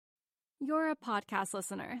You're a podcast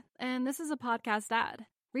listener, and this is a podcast ad.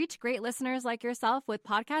 Reach great listeners like yourself with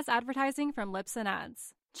podcast advertising from Libsyn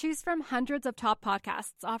Ads. Choose from hundreds of top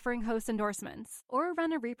podcasts offering host endorsements, or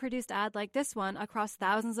run a reproduced ad like this one across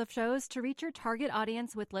thousands of shows to reach your target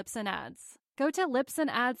audience with Libsyn Ads. Go to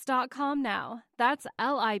libsynads.com now. That's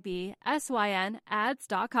LIBSYN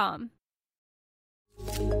ads.com.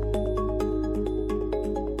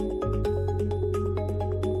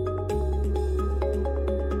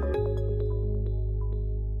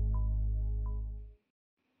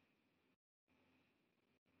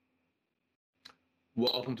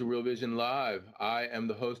 Welcome to Real Vision Live. I am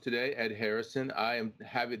the host today, Ed Harrison. I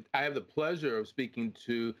have the pleasure of speaking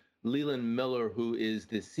to Leland Miller, who is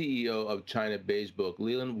the CEO of China Beige Book.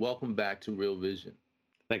 Leland, welcome back to Real Vision.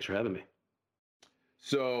 Thanks for having me.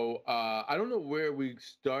 So I don't know where we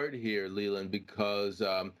start here, Leland, because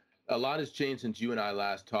a lot has changed since you and I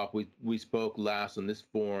last talked. We spoke last on this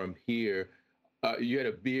forum here. You had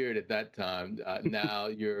a beard at that time. Now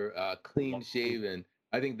you're clean shaven.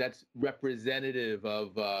 I think that's representative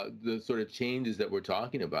of the sort of changes that we're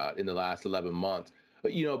talking about in the last 11 months.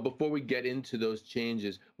 But, before we get into those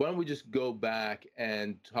changes, why don't we just go back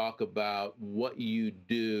and talk about what you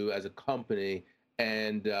do as a company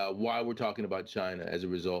and why we're talking about China as a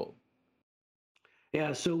result?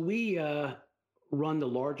 Yeah, so we run the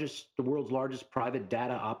world's largest private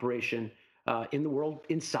data operation in the world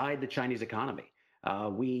inside the Chinese economy.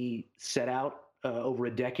 We set out over a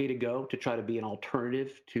decade ago to try to be an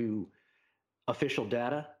alternative to official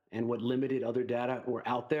data and what limited other data were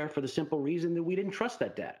out there, for the simple reason that we didn't trust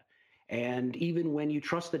that data. And even when you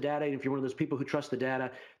trust the data, if you're one of those people who trust the data,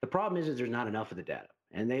 the problem is there's not enough of the data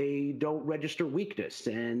and they don't register weakness.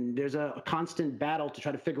 And there's a constant battle to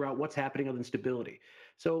try to figure out what's happening of instability.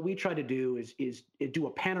 So what we try to do is do a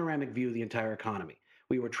panoramic view of the entire economy.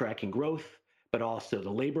 We were tracking growth, but also the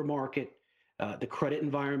labor market, the credit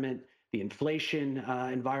environment, the inflation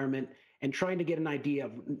environment, and trying to get an idea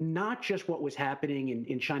of not just what was happening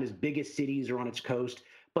in China's biggest cities or on its coast,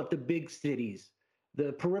 but the big cities,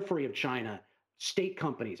 the periphery of China, state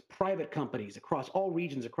companies, private companies across all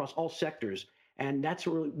regions, across all sectors. And that's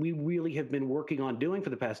what we really have been working on doing for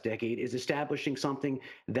the past decade, is establishing something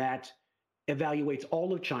that evaluates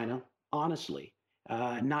all of China honestly,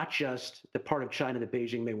 not just the part of China that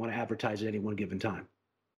Beijing may want to advertise at any one given time.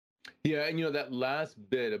 Yeah, and that last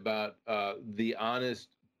bit about the honest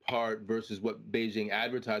part versus what Beijing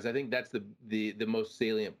advertised, I think that's the most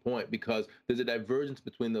salient point, because there's a divergence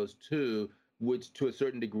between those two, which to a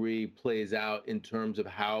certain degree plays out in terms of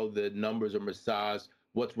how the numbers are massaged,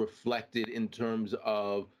 what's reflected in terms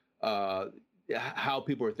of how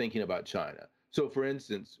people are thinking about China. So, for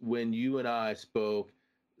instance, when you and I spoke,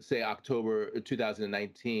 say October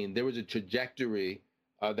 2019, there was a trajectory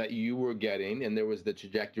that you were getting, and there was the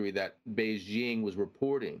trajectory that Beijing was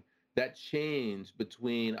reporting. That changed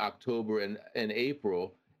between October and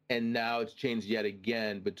April, and now it's changed yet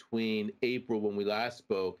again between April when we last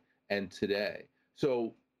spoke and today.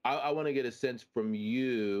 So I want to get a sense from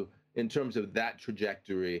you in terms of that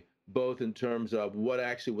trajectory, both in terms of what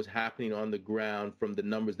actually was happening on the ground from the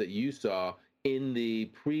numbers that you saw in the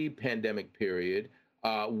pre-pandemic period,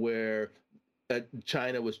 where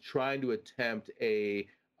China was trying to attempt a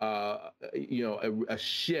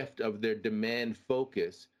shift of their demand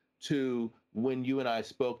focus to when you and I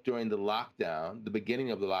spoke during the lockdown, the beginning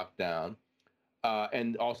of the lockdown,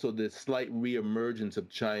 and also the slight reemergence of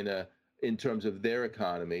China in terms of their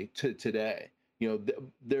economy to today.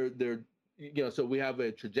 So we have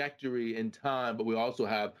a trajectory in time, but we also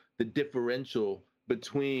have the differential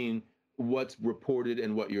between what's reported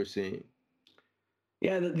and what you're seeing.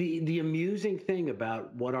 Yeah, the amusing thing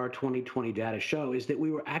about what our 2020 data show is that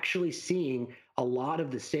we were actually seeing a lot of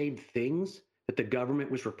the same things that the government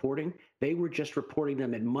was reporting. They were just reporting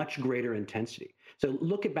them at much greater intensity. So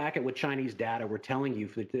look back at what Chinese data were telling you,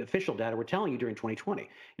 the official data were telling you during 2020.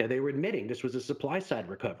 Now, they were admitting this was a supply side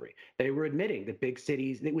recovery. They were admitting that big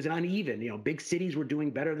cities, it was uneven. Big cities were doing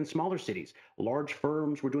better than smaller cities. Large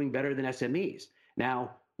firms were doing better than SMEs.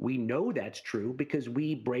 Now, we know that's true because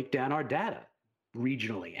we break down our data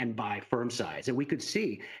regionally and by firm size. And we could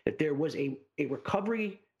see that there was a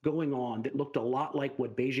recovery going on that looked a lot like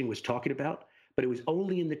what Beijing was talking about, but it was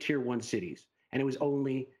only in the tier 1 cities, and it was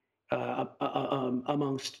only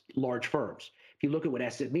amongst large firms. If you look at what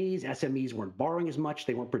SMEs weren't borrowing as much,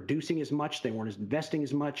 they weren't producing as much, they weren't investing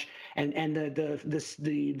as much, and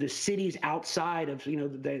the cities outside of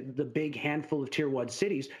the big handful of tier 1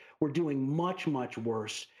 cities were doing much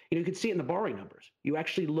worse. You could see it in the borrowing numbers. You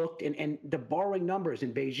actually looked, and the borrowing numbers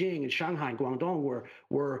in Beijing and Shanghai and Guangdong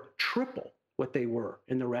were triple what they were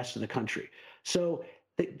in the rest of the country. So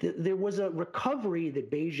there was a recovery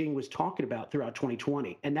that Beijing was talking about throughout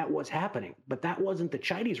 2020, and that was happening. But that wasn't the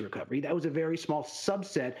Chinese recovery. That was a very small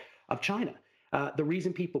subset of China. The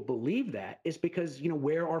reason people believe that is because,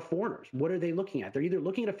 where are foreigners? What are they looking at? They're either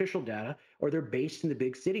looking at official data or they're based in the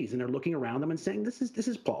big cities, and they're looking around them and saying, this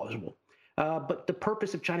is plausible. But the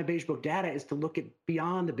purpose of China Beige Book data is to look at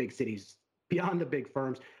beyond the big cities, beyond the big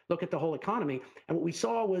firms, look at the whole economy. And what we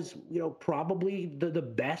saw was, probably the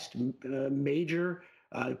best major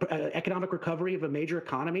economic recovery of a major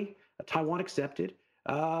economy, Taiwan accepted,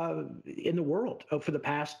 in the world for the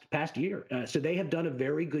past year. So they have done a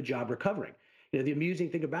very good job recovering. The amusing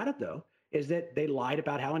thing about it, though, is that they lied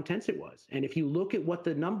about how intense it was. And if you look at what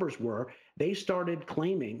the numbers were, they started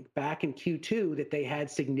claiming back in Q2 that they had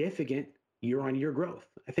significant year-on-year growth.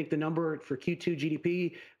 I think the number for Q2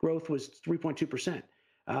 GDP growth was 3.2%.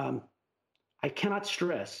 I cannot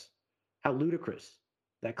stress how ludicrous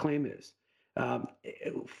that claim is.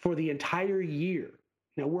 For the entire year,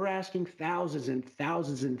 we're asking thousands and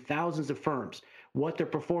thousands and thousands of firms what their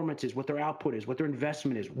performance is, what their output is, what their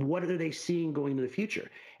investment is, what are they seeing going into the future.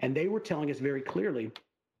 And they were telling us very clearly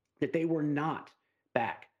that they were not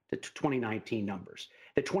back to 2019 numbers.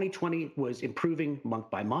 That 2020 was improving month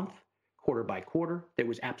by month, quarter by quarter. There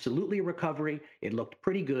was absolutely a recovery. It looked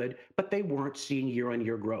pretty good, but they weren't seeing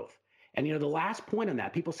year-on-year growth. And, the last point on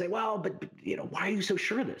that, people say, well, but why are you so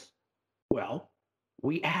sure of this? Well,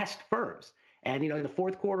 we asked firms. And, in the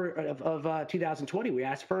fourth quarter of 2020, we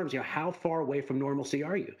asked firms, how far away from normalcy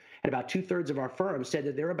are you? And about 2/3 of our firms said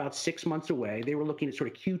that they're about 6 months away. They were looking at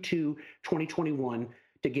sort of Q2 2021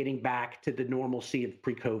 to getting back to the normalcy of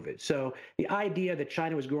pre-COVID. So the idea that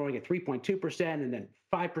China was growing at 3.2% and then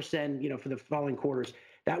 5%, for the following quarters,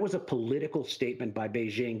 that was a political statement by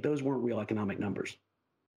Beijing. Those weren't real economic numbers.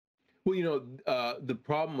 Well, the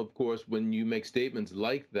problem, of course, when you make statements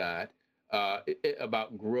like that,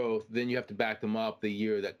 about growth, then you have to back them up the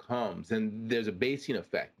year that comes. And there's a basing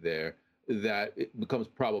effect there that it becomes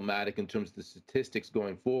problematic in terms of the statistics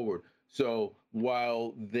going forward. So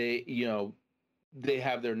while they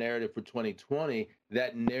have their narrative for 2020,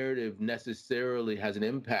 that narrative necessarily has an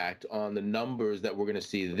impact on the numbers that we're going to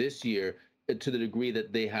see this year to the degree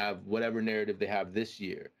that they have whatever narrative they have this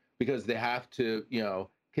year, because they have to,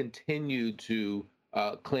 continue to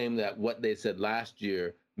claim that what they said last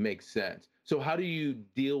year makes sense. So how do you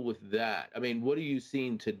deal with that? I mean, what are you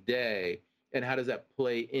seeing today, and how does that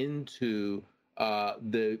play into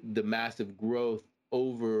the massive growth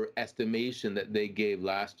over estimation that they gave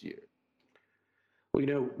last year?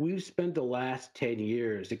 Well, we've spent the last 10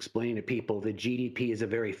 years explaining to people that GDP is a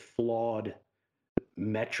very flawed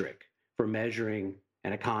metric for measuring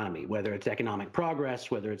an economy, whether it's economic progress,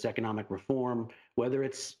 whether it's economic reform, whether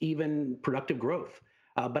it's even productive growth.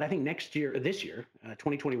 But I think this year,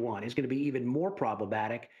 2021, is going to be even more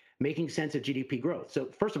problematic making sense of GDP growth. So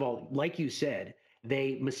first of all, like you said,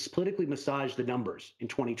 they politically massaged the numbers in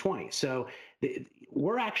 2020. So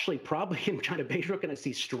we're actually probably in China Beige Book going to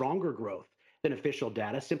see stronger growth than official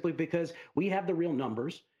data, simply because we have the real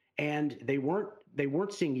numbers, and they weren't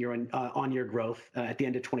seeing year-on-year growth at the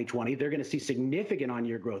end of 2020. They're going to see significant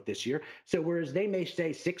on-year growth this year. So whereas they may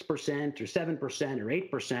say 6% or 7% or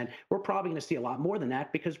 8%, we're probably going to see a lot more than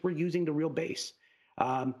that because we're using the real base.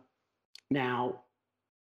 Now,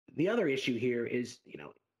 the other issue here is,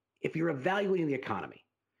 if you're evaluating the economy,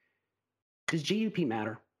 does GDP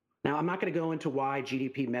matter? Now, I'm not going to go into why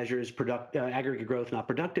GDP measures aggregate growth, not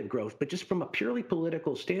productive growth, but just from a purely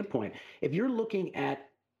political standpoint, if you're looking at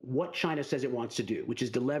what China says it wants to do, which is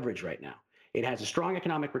deleverage right now, it has a strong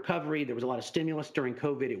economic recovery. There was a lot of stimulus during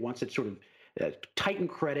COVID. It wants to sort of tighten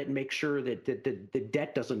credit and make sure that the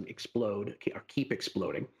debt doesn't explode or keep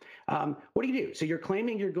exploding. What do you do? So you're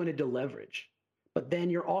claiming you're going to deleverage, but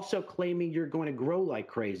then you're also claiming you're going to grow like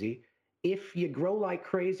crazy. If you grow like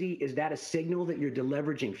crazy, is that a signal that your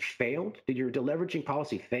deleveraging failed? Did your deleveraging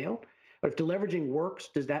policy fail? Or if deleveraging works,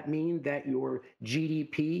 does that mean that your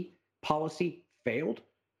GDP policy failed?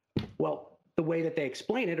 Well, the way that they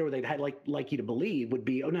explain it, or they'd like you to believe, would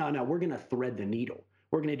be, oh, no, we're going to thread the needle.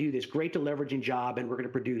 We're going to do this great deleveraging job, and we're going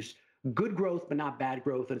to produce good growth, but not bad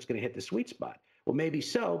growth, and it's going to hit the sweet spot. Well, maybe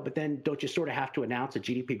so, but then don't you sort of have to announce a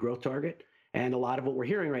GDP growth target? And a lot of what we're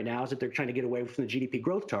hearing right now is that they're trying to get away from the GDP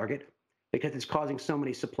growth target because it's causing so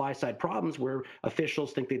many supply side problems where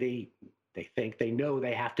officials think that they know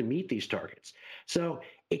they have to meet these targets. So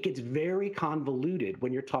it gets very convoluted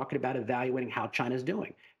when you're talking about evaluating how China's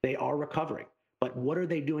doing. They are recovering, but what are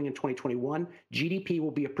they doing in 2021? GDP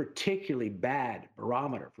will be a particularly bad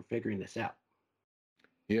barometer for figuring this out.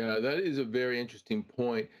 Yeah, that is a very interesting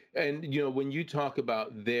point. And, when you talk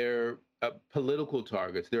about their political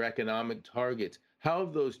targets, their economic targets, how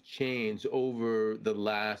have those changed over the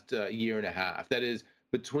last year and a half? That is,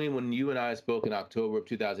 between when you and I spoke in October of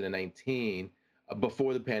 2019,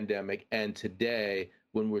 before the pandemic, and today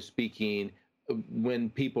when we're speaking,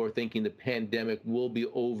 when people are thinking the pandemic will be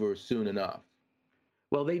over soon enough?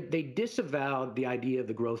 Well, they disavowed the idea of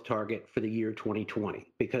the growth target for the year 2020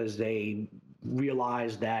 because they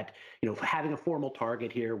realized that having a formal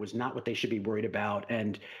target here was not what they should be worried about,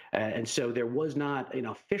 and so there was not an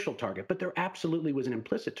official target, but there absolutely was an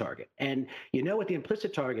implicit target. And you know what the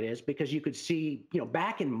implicit target is because you could see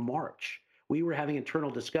back in March we were having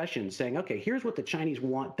internal discussions saying, okay, here's what the Chinese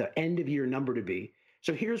want the end of year number to be.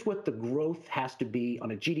 So here's what the growth has to be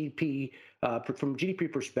on a GDP, from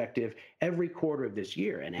GDP perspective, every quarter of this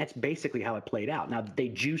year. And that's basically how it played out. Now, they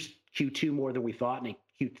juiced Q2 more than we thought and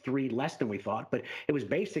Q3 less than we thought, but it was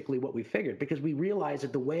basically what we figured because we realized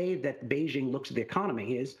that the way that Beijing looks at the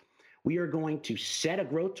economy is we are going to set a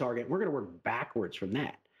growth target. We're going to work backwards from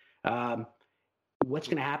that. What's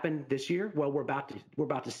going to happen this year? Well, we're about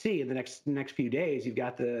to see in the next few days. You've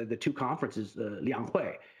got the two conferences,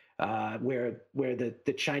 Lianghui. Where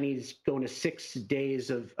the Chinese go into 6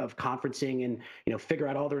 days of conferencing and figure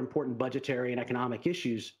out all their important budgetary and economic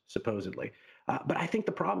issues supposedly. But I think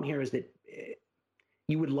the problem here is that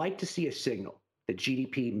you would like to see a signal that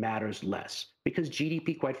GDP matters less because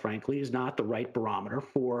GDP, quite frankly, is not the right barometer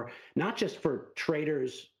for not just for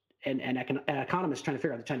traders and economists trying to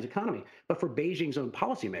figure out the Chinese economy, but for Beijing's own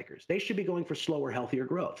policymakers. They should be going for slower, healthier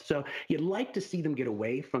growth. So you'd like to see them get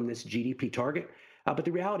away from this GDP target. But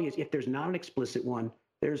the reality is, if there's not an explicit one,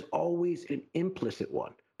 there's always an implicit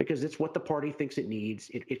one because it's what the party thinks it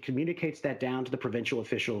needs. It communicates that down to the provincial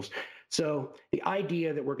officials. So the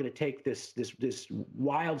idea that we're going to take this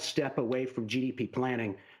wild step away from GDP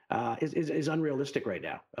planning is unrealistic right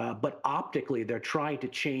now. But optically, they're trying to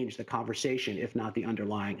change the conversation, if not the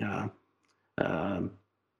underlying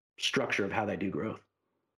structure of how they do growth.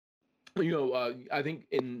 I think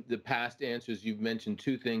in the past answers, you've mentioned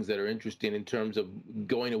two things that are interesting in terms of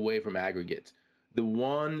going away from aggregates. The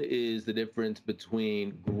one is the difference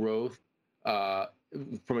between growth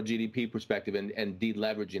from a GDP perspective and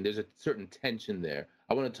deleveraging. There's a certain tension there.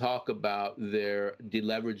 I want to talk about their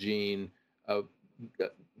deleveraging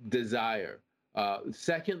desire.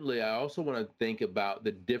 Secondly, I also want to think about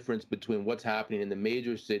the difference between what's happening in the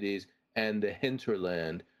major cities and the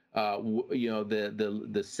hinterland.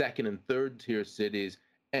 The second and third tier cities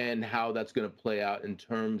and how that's going to play out in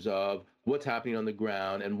terms of what's happening on the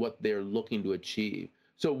ground and what they're looking to achieve.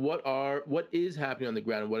 So what is happening on the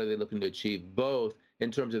ground and what are they looking to achieve, both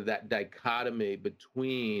in terms of that dichotomy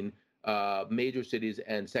between major cities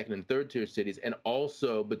and second and third tier cities, and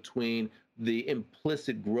also between the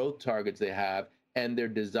implicit growth targets they have and their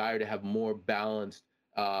desire to have more balanced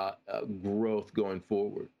growth going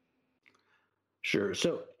forward? Sure.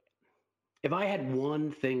 So if I had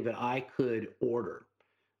one thing that I could order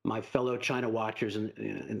my fellow China watchers and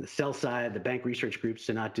the sell side, the bank research groups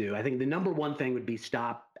to not do, I think the number one thing would be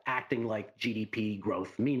stop acting like GDP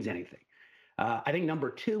growth means anything. I think number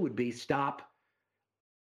two would be stop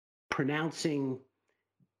pronouncing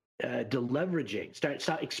deleveraging,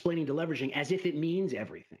 stop explaining deleveraging as if it means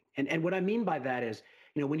everything. And what I mean by that is,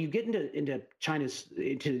 when you get into into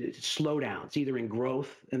slowdowns, either in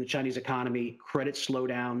growth in the Chinese economy, credit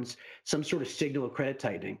slowdowns, some sort of signal of credit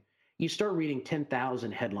tightening, you start reading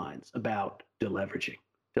 10,000 headlines about deleveraging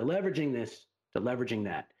this, deleveraging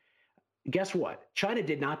that. Guess what? China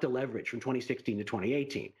did not deleverage from 2016 to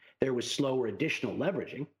 2018. There was slower additional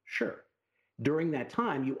leveraging, sure. During that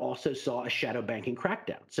time, you also saw a shadow banking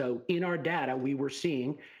crackdown. So in our data, we were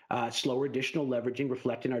seeing slower additional leveraging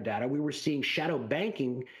reflect in our data. We were seeing shadow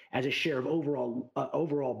banking as a share of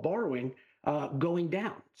overall borrowing going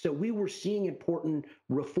down. So we were seeing important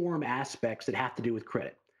reform aspects that have to do with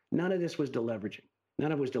credit. None of this was deleveraging.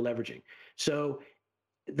 None of it was deleveraging. So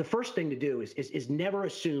the first thing to do is never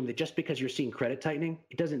assume that just because you're seeing credit tightening,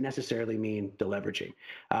 it doesn't necessarily mean deleveraging.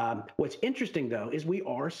 What's interesting, though, is we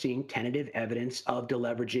are seeing tentative evidence of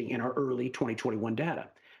deleveraging in our early 2021 data.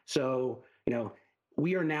 So,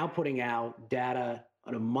 we are now putting out data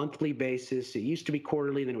on a monthly basis. It used to be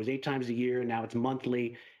quarterly, then it was 8 times a year, and now it's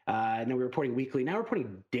monthly. And then we're reporting weekly. Now we're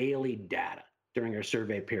reporting daily data during our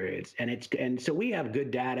survey periods, and so we have good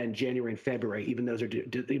data in January and February, even those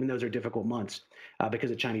are difficult months because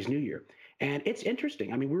of Chinese New Year. And it's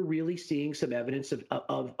interesting. I mean, we're really seeing some evidence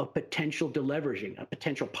of potential deleveraging, a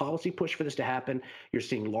potential policy push for this to happen. You're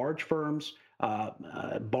seeing large firms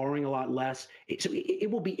borrowing a lot less. So it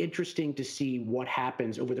will be interesting to see what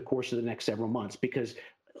happens over the course of the next several months, because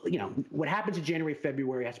what happens in January,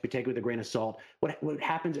 February has to be taken with a grain of salt. What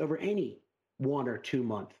happens over any 1 or 2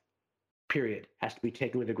 month period has to be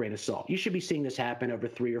taken with a grain of salt. You should be seeing this happen over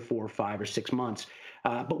 3 or 4 or 5 or 6 months.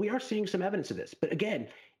 But we are seeing some evidence of this. But again,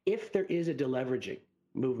 if there is a deleveraging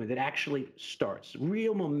movement that actually starts,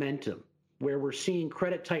 real momentum, where we're seeing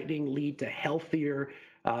credit tightening lead to healthier,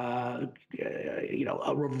 a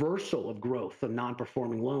reversal of growth of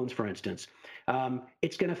non-performing loans, for instance,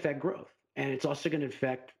 it's going to affect growth. And it's also going to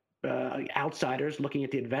affect outsiders looking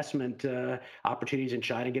at the investment opportunities in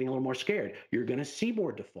China getting a little more scared. You're going to see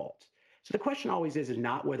more defaults. So the question always is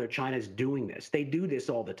not whether China is doing this. They do this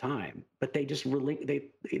all the time, but they just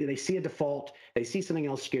they see a default, they see something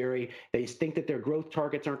else scary, they think that their growth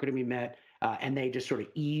targets aren't going to be met, and they just sort of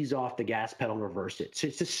ease off the gas pedal and reverse it. So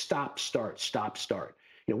it's just stop, start.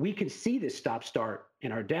 We can see this stop, start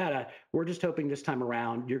in our data. We're just hoping this time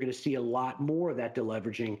around you're going to see a lot more of that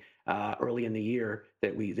deleveraging early in the year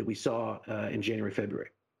that we saw in January, February.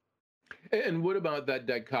 And what about that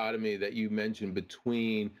dichotomy that you mentioned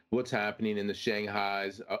between what's happening in the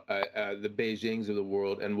Shanghais, the Beijings of the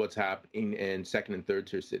world, and what's happening in second and third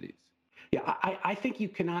tier cities? Yeah, I think you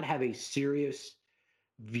cannot have a serious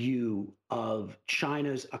view of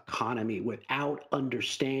China's economy without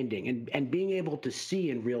understanding and being able to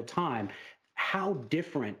see in real time how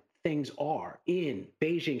different things are in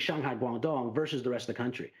Beijing, Shanghai, Guangdong versus the rest of the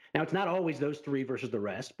country. Now, it's not always those three versus the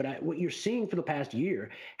rest, but what you're seeing for the past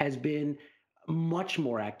year has been much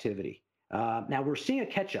more activity. Now we're seeing a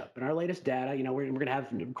catch up in our latest data. We're going to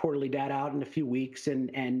have quarterly data out in a few weeks,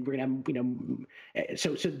 and we're going to have,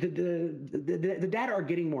 so the data are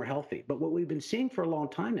getting more healthy. But what we've been seeing for a long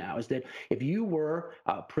time now is that if you were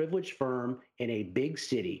a privileged firm in a big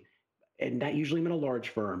city, and that usually meant a large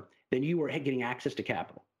firm, then you were getting access to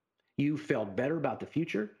capital. You felt better about the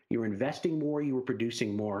future. You were investing more. You were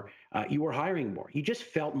producing more. You were hiring more. You just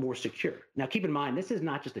felt more secure. Now, keep in mind, this is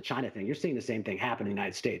not just a China thing. You're seeing the same thing happen in the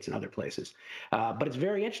United States and other places. But it's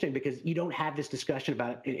very interesting because you don't have this discussion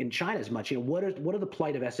about it in China as much. What are the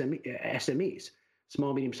plight of SMEs,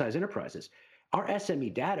 small, medium-sized enterprises? Our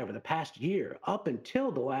SME data over the past year, up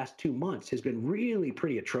until the last 2 months, has been really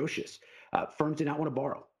pretty atrocious. Firms did not want to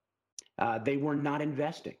borrow. They were not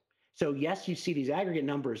investing. So yes, you see these aggregate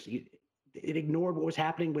numbers. It ignored what was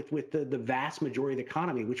happening with the vast majority of the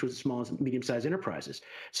economy, which was small and medium-sized enterprises.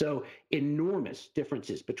 So enormous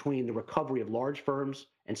differences between the recovery of large firms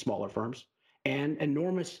and smaller firms, and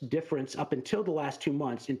enormous difference up until the last 2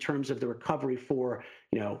 months in terms of the recovery for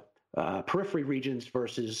periphery regions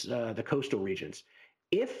versus the coastal regions.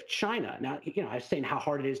 If China, now, I was saying how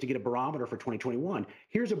hard it is to get a barometer for 2021.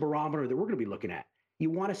 Here's a barometer that we're going to be looking at. You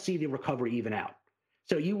want to see the recovery even out.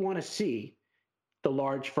 So you want to see the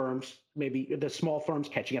large firms, maybe the small firms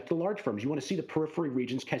catching up to the large firms. You want to see the periphery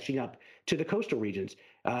regions catching up to the coastal regions.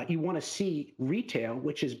 You want to see retail,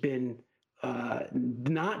 which has been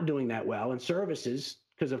not doing that well, and services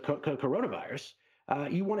because of coronavirus.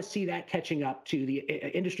 You want to see that catching up to the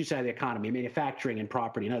industry side of the economy, manufacturing and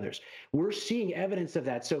property and others. We're seeing evidence of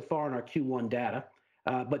that so far in our Q1 data,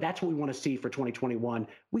 but that's what we want to see for 2021.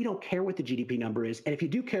 We don't care what the GDP number is, and if you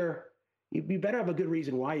do care, you better have a good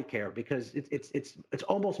reason why you care, because it's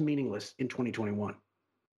almost meaningless in 2021.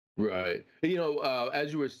 Right.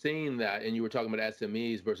 As you were saying that, and you were talking about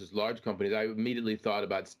SMEs versus large companies, I immediately thought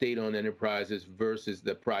about state-owned enterprises versus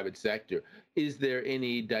the private sector. Is there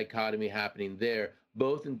any dichotomy happening there,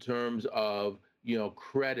 both in terms of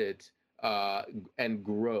credit and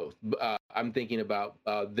growth? I'm thinking about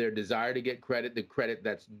their desire to get credit, the credit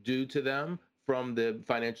that's due to them from the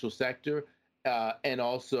financial sector, and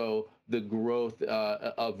also the growth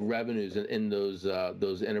of revenues in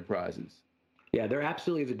those enterprises. Yeah, there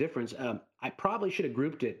absolutely is a difference. I probably should have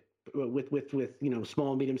grouped it with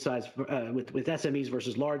small and medium sized with SMEs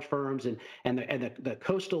versus large firms, and the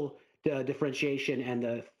coastal differentiation and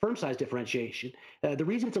the firm size differentiation. The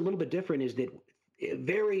reason it's a little bit different is that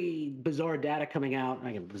very bizarre data coming out.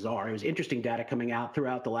 It was interesting data coming out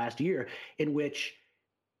throughout the last year, in which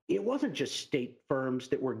it wasn't just state firms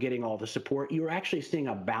that were getting all the support. You were actually seeing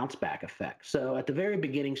a bounce back effect. So at the very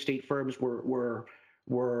beginning, state firms were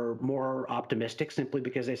more optimistic, simply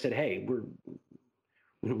because they said, "Hey,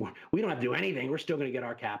 we don't have to do anything. We're still going to get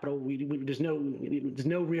our capital. There's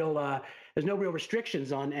no real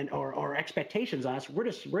restrictions on or expectations on us. We're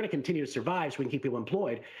going to continue to survive so we can keep people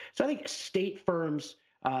employed." So I think state firms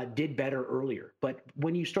did better earlier. But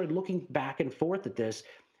when you started looking back and forth at this,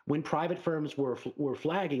 when private firms were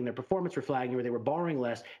flagging, their performance were flagging, or they were borrowing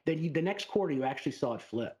less, then the next quarter you actually saw it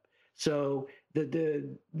flip. So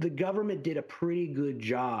the government did a pretty good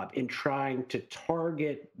job in trying to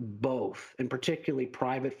target both, and particularly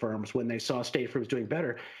private firms when they saw state firms doing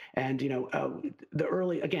better. And the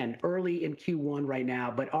early in Q1 right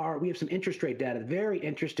now, but we have some interest rate data very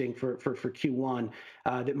interesting for Q1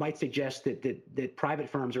 that might suggest that private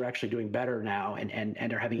firms are actually doing better now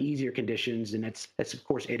and are having easier conditions, and that's of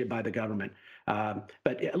course aided by the government.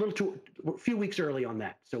 But a few weeks early on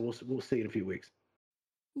that, so we'll see in a few weeks.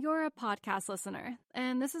 You're a podcast listener,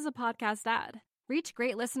 and this is a podcast ad. Reach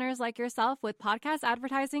great listeners like yourself with podcast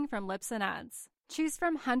advertising from Libsyn Ads. Choose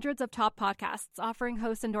from hundreds of top podcasts offering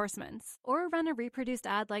host endorsements, or run a reproduced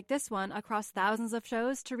ad like this one across thousands of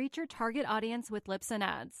shows to reach your target audience with Libsyn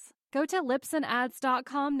Ads. Go to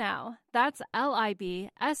libsynads.com now. That's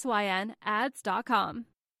LIBSYN ads.com.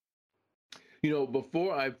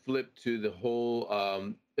 Before I flip to the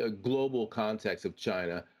whole global context of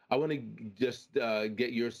China, I want to just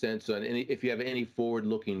get your sense on if you have any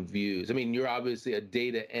forward-looking views. I mean, you're obviously a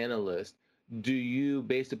data analyst. Do you,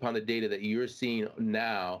 based upon the data that you're seeing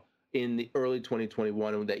now in the early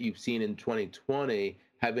 2021 and that you've seen in 2020,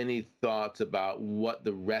 have any thoughts about what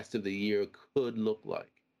the rest of the year could look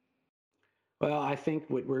like? Well, I think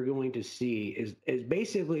what we're going to see is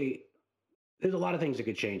basically there's a lot of things that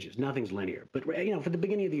could change this. Nothing's linear. But for the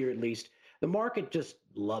beginning of the year at least, the market just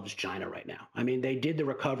loves China right now. I mean, they did the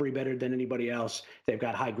recovery better than anybody else. They've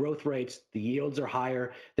got high growth rates. The yields are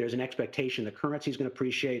higher. There's an expectation the currency is going to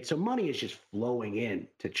appreciate. So money is just flowing in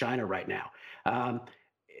to China right now.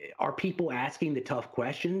 Are people asking the tough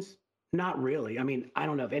questions? Not really. I mean, I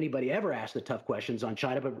don't know if anybody ever asked the tough questions on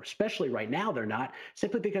China, but especially right now, they're not,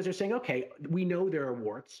 simply because they're saying, okay, we know there are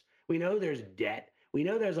warts. We know there's debt. We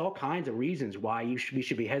know there's all kinds of reasons why we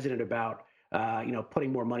should be hesitant about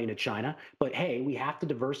putting more money into China. But hey, we have to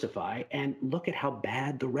diversify, and look at how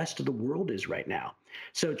bad the rest of the world is right now.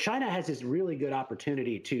 So China has this really good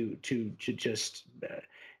opportunity to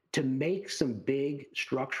make some big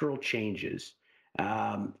structural changes,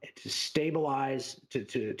 to stabilize,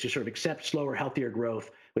 to sort of accept slower, healthier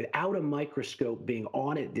growth without a microscope being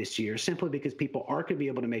on it this year, simply because people aren't going to be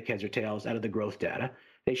able to make heads or tails out of the growth data.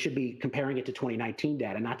 They should be comparing it to 2019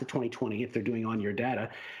 data, not to 2020 if they're doing on-year data.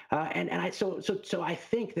 So I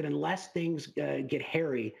think that unless things get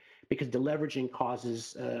hairy because deleveraging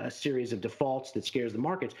causes a series of defaults that scares the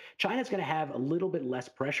markets, China's going to have a little bit less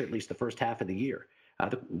pressure, at least the first half of the year.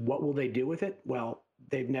 What will they do with it? Well,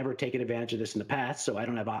 they've never taken advantage of this in the past, so I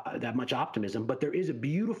don't have that much optimism. But there is a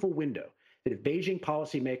beautiful window that if Beijing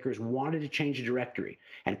policymakers wanted to change the directory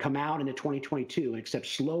and come out into 2022 and accept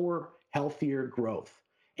slower, healthier growth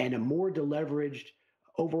and a more deleveraged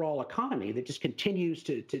overall economy that just continues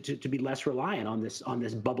to be less reliant on this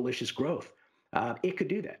bubblicious growth, it could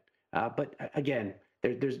do that. But again,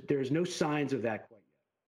 there's no signs of that quite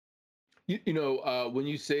yet. When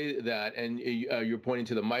you say that, and you're pointing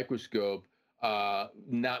to the microscope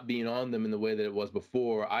not being on them in the way that it was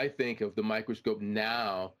before, I think of the microscope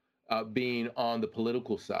now being on the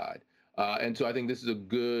political side, and so I think this is a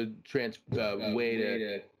good way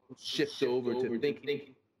to shift over to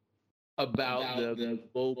thinking about the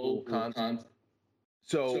global context.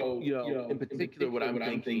 So, in particular, what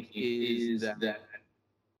I'm thinking is that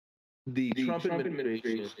the Trump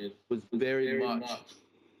administration was very much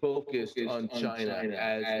focused on China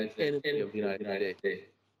as an enemy of the United States.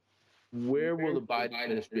 Where will the Biden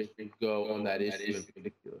administration go on that issue in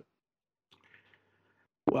particular?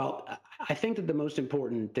 Well, I think that the most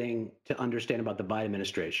important thing to understand about the Biden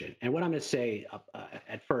administration, and what I'm going to say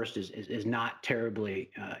at first is not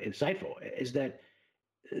terribly insightful, is that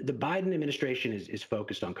the Biden administration is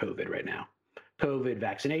focused on COVID right now. COVID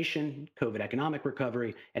vaccination, COVID economic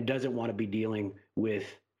recovery, and doesn't want to be dealing with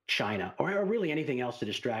China or really anything else to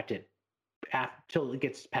distract it until it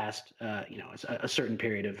gets past a certain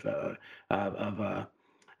period of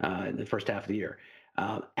the first half of the year.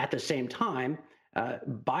 At the same time,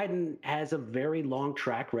 Biden has a very long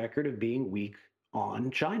track record of being weak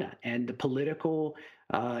on China, and the political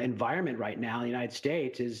environment right now in the United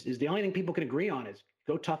States is the only thing people can agree on is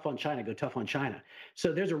go tough on China, go tough on China.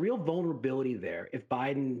 So there's a real vulnerability there if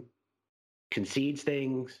Biden concedes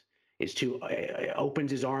things,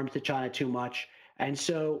 opens his arms to China too much. And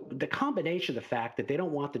so the combination of the fact that they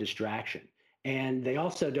don't want the distraction, and they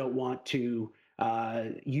also don't want to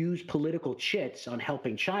use political chits on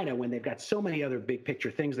helping China when they've got so many other big picture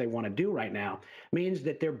things they want to do right now, means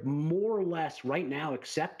that they're more or less right now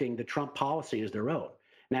accepting the Trump policy as their own.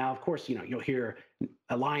 Now, of course, you'll hear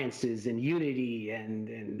alliances and unity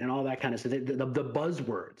and all that kind of stuff. The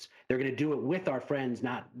buzzwords. They're going to do it with our friends,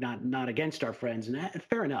 not against our friends, and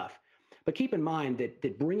fair enough. But keep in mind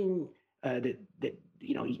that bringing that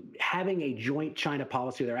having a joint China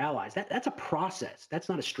policy with their allies, that's a process. That's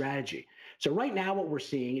not a strategy. So right now what we're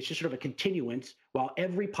seeing is just sort of a continuance while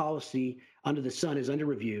every policy under the sun is under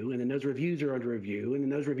review, and then those reviews are under review, and then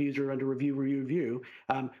those reviews are under review.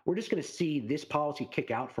 We're just going to see this policy kick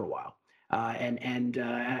out for a while. And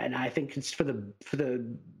I think it's for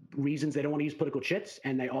the reasons they don't want to use political chits,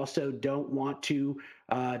 and they also don't want to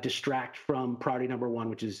distract from priority number one,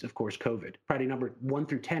 which is, of course, COVID. Priority number 1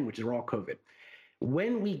 through 10, which is all COVID.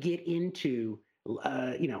 When we get into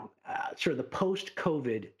sort of the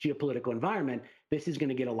post-COVID geopolitical environment, this is going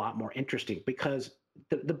to get a lot more interesting because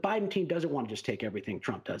the Biden team doesn't want to just take everything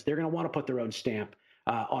Trump does. They're going to want to put their own stamp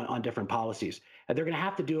on different policies. And they're going to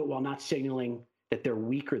have to do it while not signaling that they're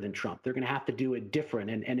weaker than Trump. They're going to have to do it different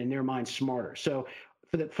and in their mind smarter. So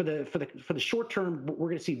for the short term, we're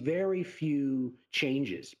going to see very few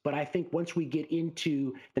changes. But I think once we get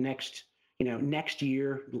into the next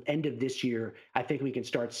year, end of this year, I think we can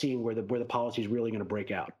start seeing where the policy is really going to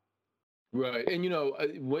break out. Right. And,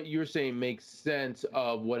 what you're saying makes sense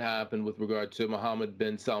of what happened with regard to Mohammed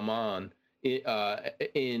bin Salman with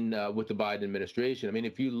the Biden administration. I mean,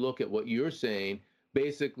 if you look at what you're saying,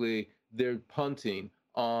 basically they're punting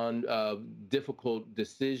on difficult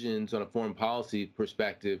decisions on a foreign policy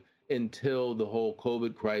perspective until the whole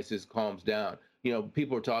COVID crisis calms down.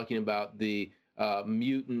 People are talking about the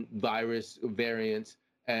mutant virus variants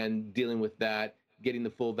and dealing with that, getting the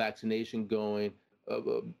full vaccination going.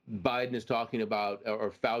 Biden is talking about,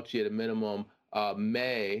 or Fauci at a minimum,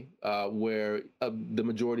 May, where the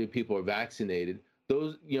majority of people are vaccinated.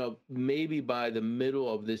 Those, maybe by the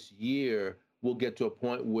middle of this year, we'll get to a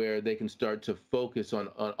point where they can start to focus on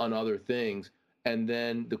other things. And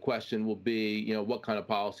then the question will be, what kind of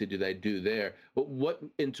policy do they do there? But what,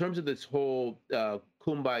 in terms of this whole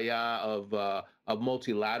kumbaya of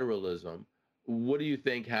multilateralism, what do you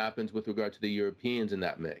think happens with regard to the Europeans in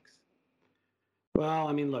that mix? Well,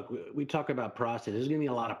 I mean, look, we talk about process. There's going to be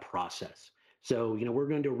a lot of process. So, we're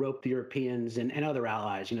going to rope the Europeans and other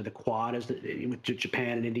allies, the Quad is with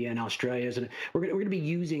Japan and India and Australia. And we're going to be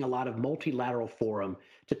using a lot of multilateral forum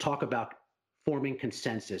to talk about forming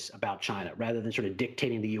consensus about China rather than sort of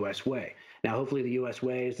dictating the U.S. way. Now, hopefully the U.S.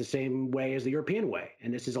 way is the same way as the European way,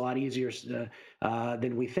 and this is a lot easier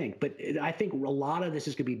than we think. But I think a lot of this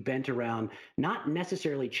is going to be bent around not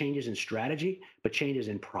necessarily changes in strategy, but changes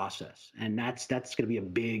in process, and that's going to be a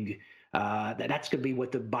big. That's going to be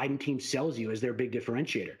what the Biden team sells you as their big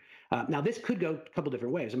differentiator. Now, this could go a couple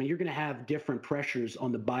different ways. I mean, you're going to have different pressures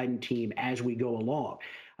on the Biden team as we go along.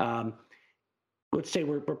 Let's say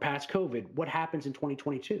we're past COVID. What happens in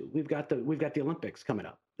 2022? We've got the Olympics coming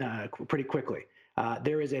up pretty quickly.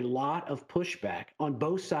 There is a lot of pushback on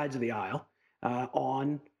both sides of the aisle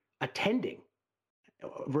on attending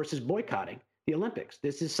versus boycotting the Olympics.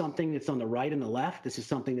 This is something that's on the right and the left. This is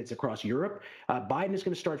something that's across Europe. Biden is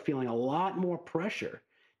going to start feeling a lot more pressure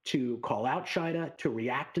to call out China, to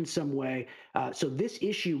react in some way. So this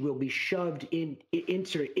issue will be shoved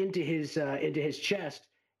into his chest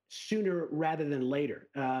sooner rather than later.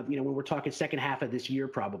 When we're talking second half of this year,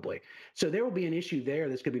 probably. So there will be an issue there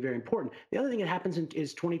that's going to be very important. The other thing that happens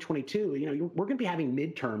is 2022. We're going to be having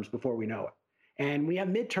midterms before we know it, and we have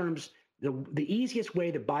midterms. The easiest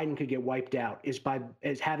way that Biden could get wiped out is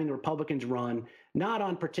having the Republicans run not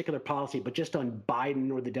on particular policy, but just on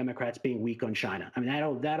Biden or the Democrats being weak on China. I mean,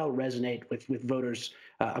 that'll resonate with voters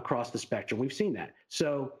across the spectrum. We've seen that.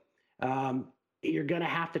 So you're going to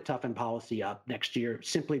have to toughen policy up next year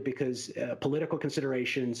simply because political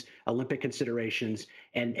considerations, Olympic considerations,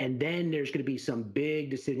 and then there's going to be some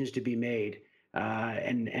big decisions to be made,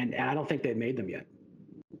 and I don't think they've made them yet.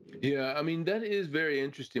 Yeah, I mean, that is very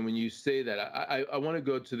interesting when you say that. I want to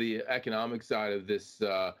go to the economic side of this,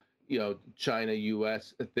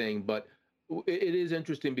 China-U.S. thing, but it is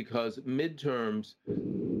interesting because midterms,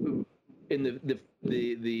 in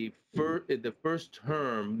the first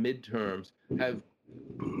term, midterms have,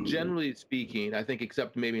 generally speaking, I think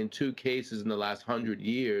except maybe in 2 cases in the last 100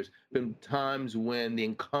 years, been times when the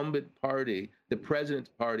incumbent party, the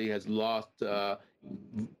president's party, has lost,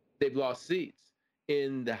 they've lost seats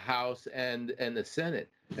in the House and the Senate.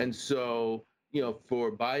 And so, for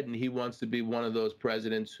Biden, he wants to be one of those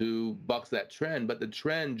presidents who bucks that trend. But the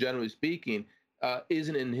trend, generally speaking,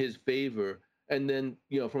 isn't in his favor. And then,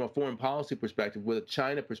 from a foreign policy perspective, with a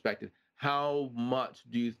China perspective, how much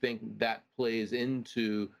do you think that plays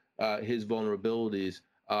into his vulnerabilities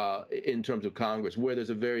in terms of Congress, where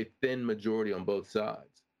there's a very thin majority on both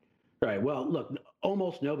sides? Right. Well, look,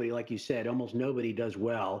 almost nobody, like you said, almost nobody does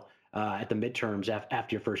well at the midterms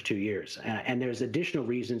after your first 2 years. And there's additional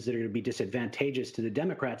reasons that are going to be disadvantageous to the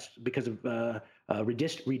Democrats because of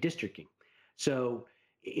redistricting. So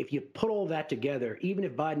if you put all that together, even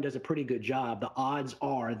if Biden does a pretty good job, the odds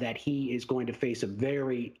are that he is going to face a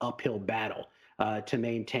very uphill battle to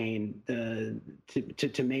maintain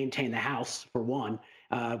to maintain the House, for one,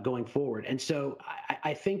 going forward. And so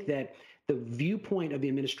I think that the viewpoint of the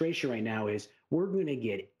administration right now is we're going to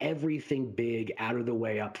get everything big out of the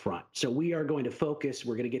way up front. So we are going to focus.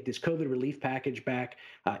 We're going to get this COVID relief package back.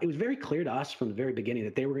 It was very clear to us from the very beginning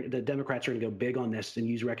that the Democrats are going to go big on this and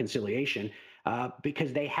use reconciliation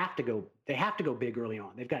because they have to go big early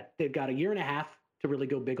on. They've got a year and a half to really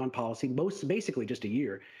go big on policy, basically just a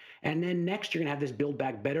year. And then next, you're going to have this Build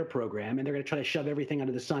Back Better program, and they're going to try to shove everything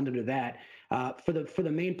under the sun under that for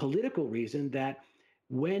the main political reason that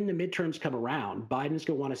when the midterms come around, Biden's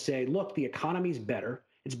going to want to say, look, the economy's better.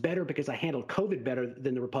 It's better because I handled COVID better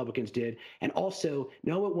than the Republicans did. And also,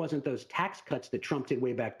 no, it wasn't those tax cuts that Trump did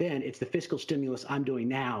way back then. It's the fiscal stimulus I'm doing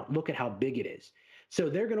now. Look at how big it is. So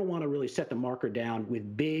they're going to want to really set the marker down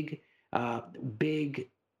with big,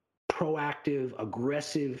 proactive,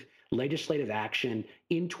 aggressive legislative action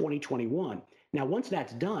in 2021. Now, once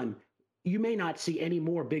that's done, you may not see any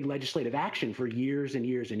more big legislative action for years and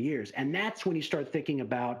years and years. And that's when you start thinking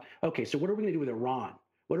about, okay, so what are we going to do with Iran?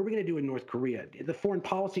 What are we going to do in North Korea? The foreign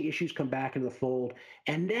policy issues come back into the fold.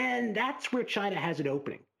 And then that's where China has an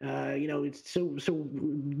opening. It's so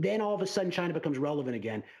then all of a sudden China becomes relevant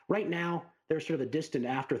again. Right now, they're sort of a distant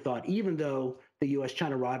afterthought, even though the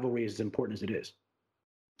U.S.-China rivalry is as important as it is.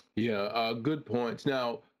 Yeah, good points.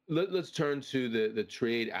 Now, let's turn to the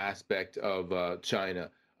trade aspect of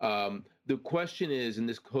China. The question is, in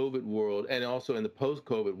this COVID world and also in the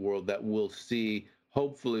post-COVID world that we'll see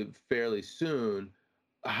hopefully fairly soon,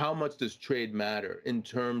 how much does trade matter in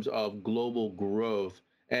terms of global growth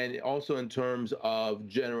and also in terms of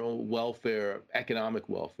general welfare, economic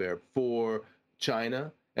welfare for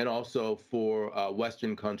China and also for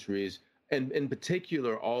Western countries, and in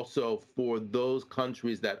particular also for those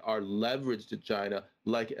countries that are leveraged to China,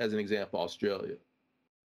 like, as an example, Australia?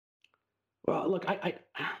 Well, look,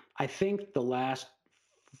 I think the last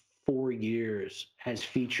 4 years has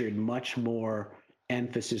featured much more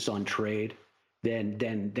emphasis on trade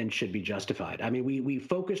than should be justified. I mean, we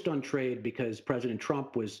focused on trade because President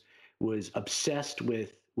Trump was obsessed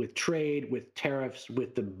with trade, with tariffs,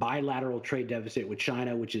 with the bilateral trade deficit with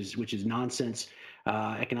China, which is nonsense,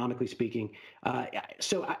 economically speaking.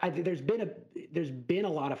 So there's been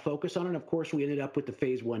a lot of focus on it. Of course, we ended up with the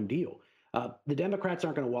phase one deal. The Democrats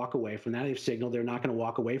aren't going to walk away from that. They've signaled they're not going to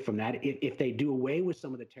walk away from that. If they do away with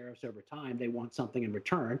some of the tariffs over time, they want something in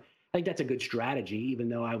return. I think that's a good strategy, even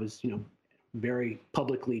though I was, very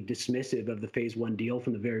publicly dismissive of the phase one deal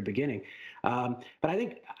from the very beginning. But I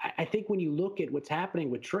think when you look at what's happening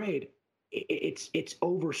with trade, it's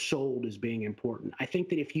oversold as being important. I think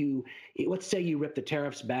that let's say you rip the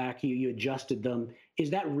tariffs back, you adjusted them, is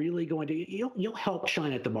that really going to, you'll help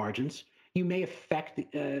China at the margins. You may affect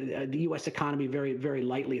the U.S. economy very, very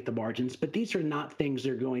lightly at the margins, but these are not things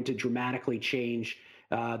that are going to dramatically change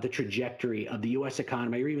the trajectory of the U.S.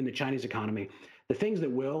 economy or even the Chinese economy. The things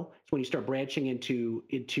that will is when you start branching into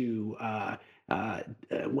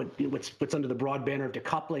what's under the broad banner of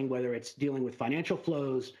decoupling, whether it's dealing with financial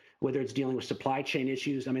flows, whether it's dealing with supply chain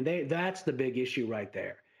issues. I mean, that's the big issue right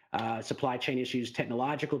there. Supply chain issues,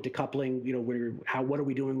 technological decoupling. What are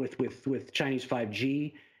we doing with Chinese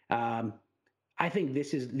 5G? I think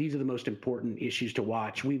these are the most important issues to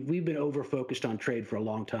watch. We've been over focused on trade for a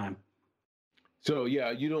long time. So yeah,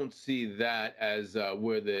 you don't see that as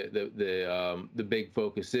where the big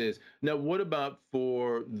focus is. Now, what about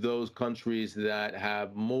for those countries that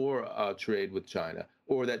have more trade with China,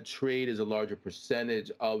 or that trade is a larger percentage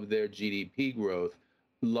of their GDP growth?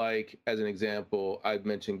 Like, as an example, I've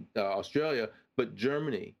mentioned Australia, but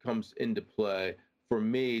Germany comes into play for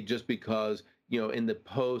me just because, in the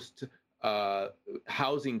post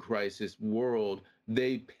housing crisis world,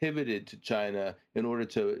 they pivoted to China in order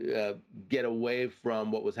to get away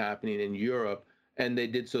from what was happening in Europe, and they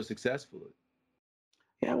did so successfully.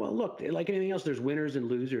 Yeah, well, look, like anything else, there's winners and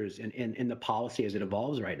losers in the policy as it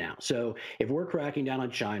evolves right now. So if we're cracking down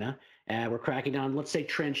on China and we're cracking down, let's say,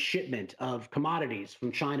 transshipment of commodities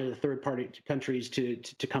from China to third-party countries to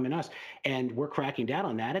come in us, and we're cracking down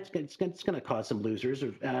on that, it's going to cause some losers.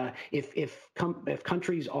 If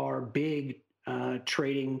countries are big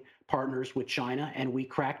trading partners with China, and we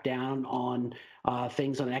crack down on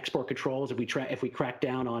things on export controls, if we crack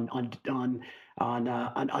down on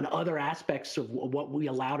other aspects of what we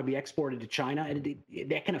allow to be exported to China, and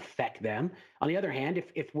that can affect them. On the other hand,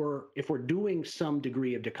 if we're doing some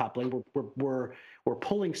degree of decoupling, we're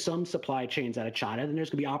pulling some supply chains out of China, then there's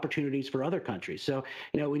going to be opportunities for other countries. So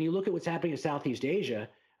when you look at what's happening in Southeast Asia,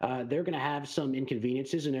 they're going to have some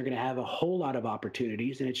inconveniences and they're going to have a whole lot of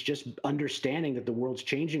opportunities. And it's just understanding that the world's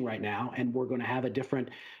changing right now, and we're going to have a different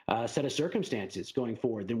set of circumstances going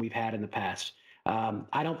forward than we've had in the past.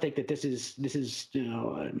 I don't think that this is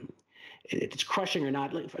it's crushing or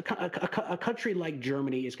not. A country like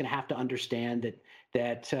Germany is going to have to understand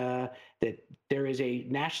that there is a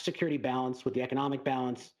national security balance with the economic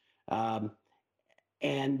balance.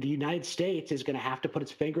 And the United States is going to have to put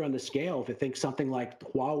its finger on the scale if it thinks something like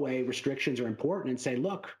Huawei restrictions are important and say,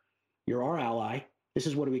 look, you're our ally. This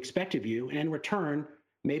is what we expect of you. And in return,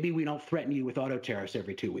 maybe we don't threaten you with auto tariffs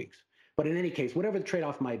every 2 weeks. But in any case, whatever the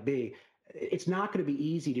trade-off might be, it's not going to be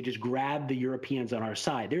easy to just grab the Europeans on our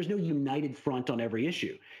side. There's no united front on every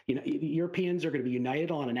issue. Europeans are going to be united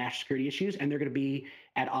on national security issues, and they're going to be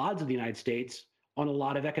at odds with the United States on a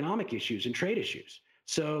lot of economic issues and trade issues.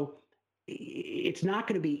 So it's not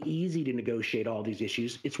going to be easy to negotiate all these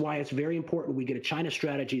issues. It's why it's very important we get a China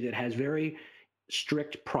strategy that has very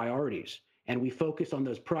strict priorities, and we focus on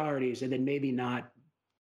those priorities, and then maybe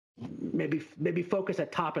focus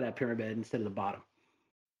at top of that pyramid instead of the bottom.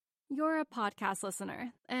 You're a podcast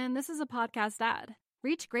listener, and this is a podcast ad.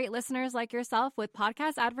 Reach great listeners like yourself with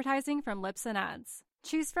podcast advertising from Libsyn Ads.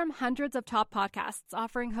 Choose from hundreds of top podcasts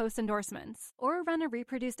offering host endorsements, or run a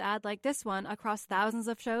reproduced ad like this one across thousands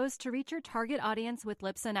of shows to reach your target audience with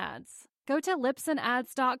Libsyn Ads. Go to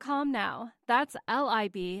libsynads.com now. That's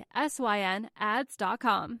LIBSYN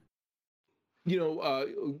ads.com.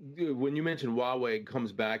 When you mentioned Huawei, it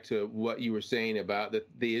comes back to what you were saying about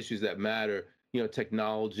the issues that matter,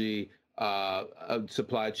 technology,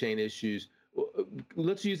 supply chain issues.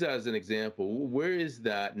 Let's use that as an example. Where is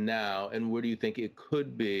that now, and where do you think it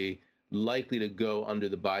could be likely to go under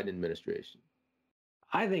the Biden administration?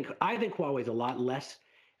 I think Huawei is a lot less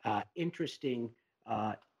interesting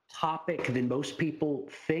topic than most people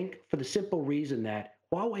think, for the simple reason that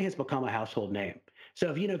Huawei has become a household name.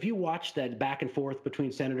 So if you watch that back and forth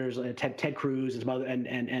between senators Ted Cruz and some other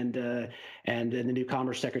and the new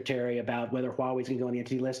Commerce Secretary about whether Huawei is going to go on the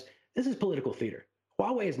entity list, this is political theater.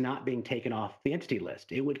 Huawei is not being taken off the entity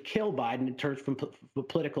list. It would kill Biden in terms from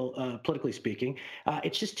politically speaking.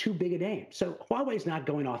 It's just too big a name. So Huawei is not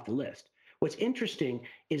going off the list. What's interesting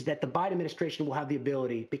is that the Biden administration will have the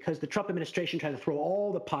ability, because the Trump administration tried to throw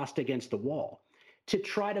all the pasta against the wall, to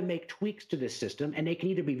try to make tweaks to this system, and they can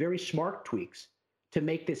either be very smart tweaks to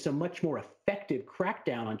make this a much more effective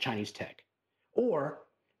crackdown on Chinese tech, or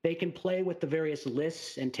they can play with the various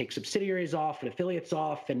lists and take subsidiaries off and affiliates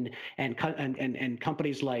off, and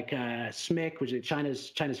companies like SMIC, which is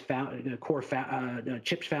China's core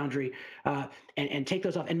chips foundry, and take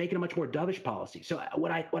those off and make it a much more dovish policy. So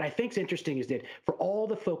what I think is interesting is that for all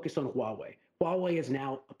the focus on Huawei is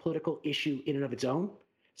now a political issue in and of its own.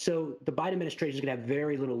 So the Biden administration is going to have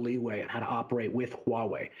very little leeway on how to operate with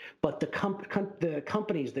Huawei. But the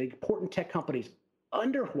companies, the important tech companies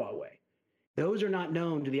under Huawei, those are not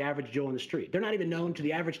known to the average Joe on the street. They're not even known to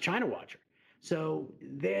the average China watcher. So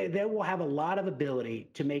they will have a lot of ability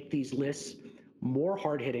to make these lists more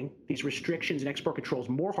hard-hitting, these restrictions and export controls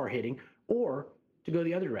more hard-hitting, or to go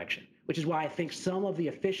the other direction, which is why I think some of the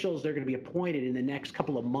officials that are going to be appointed in the next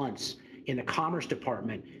couple of months in the Commerce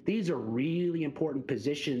Department, these are really important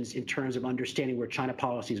positions in terms of understanding where China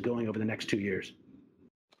policy is going over the next 2 years.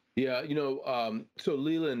 Yeah, so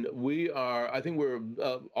Leland, I think we're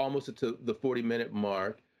almost at the 40-minute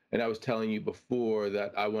mark, and I was telling you before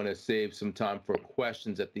that I want to save some time for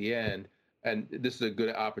questions at the end, and this is a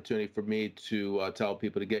good opportunity for me to tell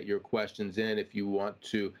people to get your questions in if you want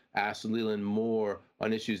to ask Leland more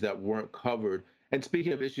on issues that weren't covered. And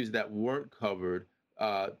speaking of issues that weren't covered,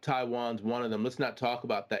 Taiwan's one of them. Let's not talk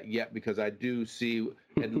about that yet, because I do see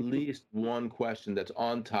at least one question that's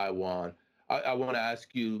on Taiwan. I want to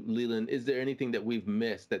ask you, Leland, is there anything that we've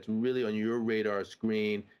missed that's really on your radar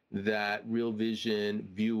screen that Real Vision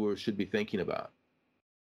viewers should be thinking about?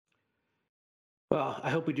 Well, I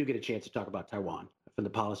hope we do get a chance to talk about Taiwan from the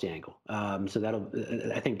policy angle. So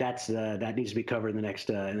I think that needs to be covered in the next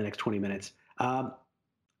 20 minutes.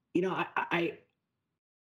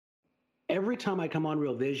 Every time I come on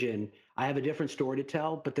Real Vision, I have a different story to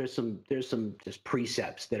tell, but there's some just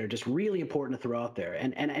precepts that are just really important to throw out there.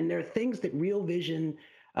 And there are things that Real Vision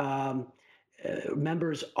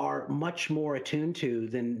members are much more attuned to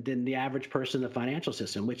than the average person in the financial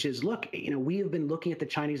system, which is, look, we have been looking at the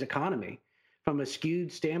Chinese economy from a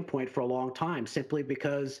skewed standpoint for a long time, simply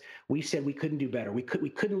because we said we couldn't do better. We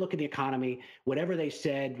couldn't look at the economy. Whatever they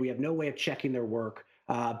said, we have no way of checking their work.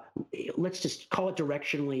 Let's just call it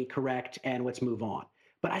directionally correct and let's move on.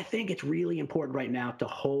 But I think it's really important right now to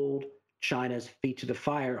hold China's feet to the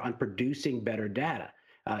fire on producing better data.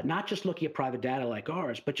 not just looking at private data like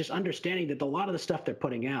ours, but just understanding that a lot of the stuff they're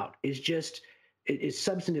putting out is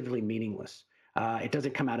substantively meaningless. It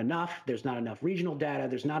doesn't come out enough. There's not enough regional data.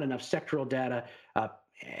 There's not enough sectoral data.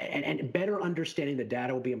 And better understanding the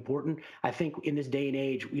data will be important. I think in this day and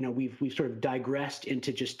age, we've sort of digressed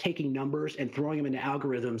into just taking numbers and throwing them into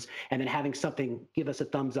algorithms and then having something give us a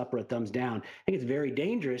thumbs up or a thumbs down. I think it's very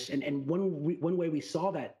dangerous. And one way we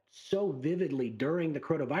saw that so vividly during the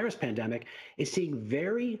coronavirus pandemic is seeing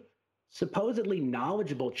very supposedly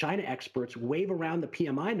knowledgeable China experts wave around the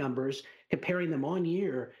PMI numbers, comparing them on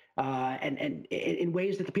year, and in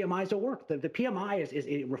ways that the PMIs don't work. The PMI is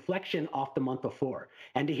a reflection off the month before.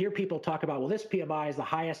 And to hear people talk about, well, this PMI is the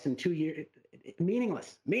highest in 2 years,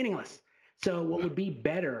 meaningless. So what would be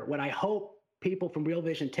better, what I hope people from Real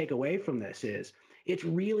Vision take away from this is, it's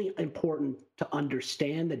really important to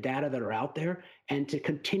understand the data that are out there and to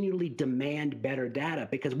continually demand better data,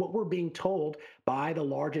 because what we're being told by the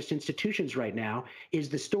largest institutions right now is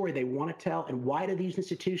the story they want to tell. And why do these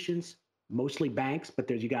institutions, mostly banks, but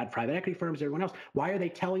you got private equity firms, everyone else, why are they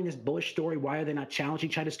telling this bullish story? Why are they not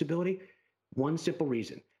challenging China's stability? One simple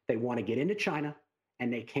reason: they want to get into China,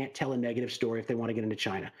 and they can't tell a negative story if they want to get into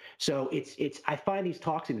China. So I find these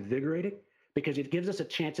talks invigorating, because it gives us a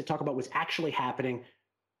chance to talk about what's actually happening,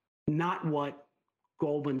 not what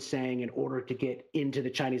Goldman's saying in order to get into the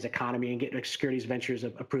Chinese economy and get securities ventures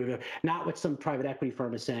approved, not what some private equity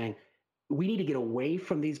firm is saying. We need to get away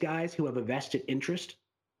from these guys who have a vested interest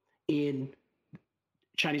in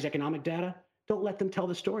Chinese economic data. Don't let them tell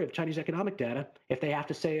the story of Chinese economic data if they have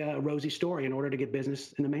to say a rosy story in order to get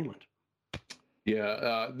business in the mainland.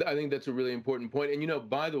 Yeah, I think that's a really important point. And,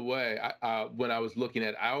 by the way, when I was looking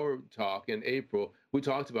at our talk in April, we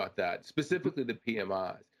talked about that, specifically the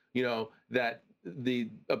PMIs, that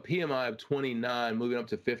a PMI of 29 moving up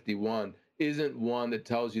to 51 isn't one that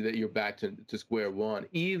tells you that you're back to square one,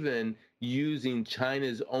 even using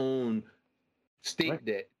China's own state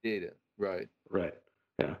data. Right.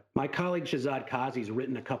 Yeah. My colleague Shahzad Qazi has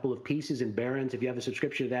written a couple of pieces in Barron's. If you have a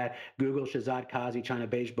subscription to that, Google Shahzad Qazi, China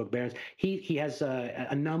Beige Book, Barron's. He has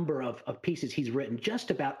a number of pieces he's written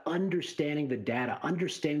just about understanding the data,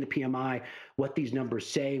 understanding the PMI, what these numbers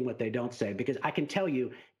say and what they don't say. Because I can tell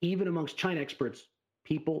you, even amongst China experts,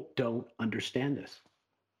 people don't understand this.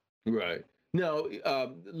 Right. Now,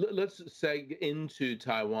 let's seg into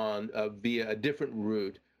Taiwan via a different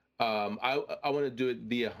route. I want to do it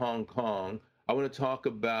via Hong Kong. I want to talk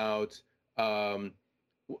about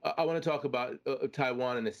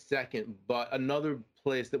Taiwan in a second, but another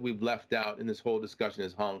place that we've left out in this whole discussion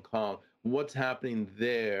is Hong Kong. What's happening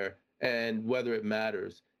there, and whether it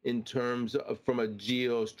matters in terms of from a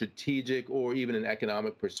geostrategic or even an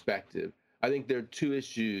economic perspective. I think there are two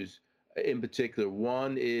issues in particular.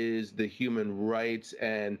 One is the human rights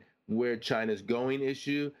and where China's going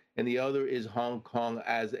issue, and the other is Hong Kong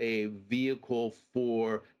as a vehicle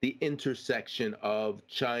for the intersection of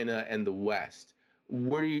China and the West.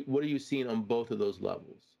 What are you seeing on both of those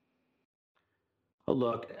levels? Well,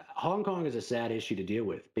 look, Hong Kong is a sad issue to deal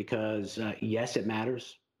with because, yes, it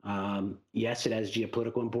matters. Yes, it has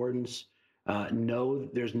geopolitical importance. No,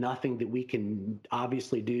 there's nothing that we can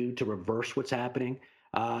obviously do to reverse what's happening.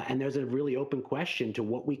 And there's a really open question to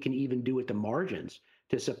what we can even do at the margins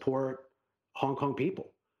to support Hong Kong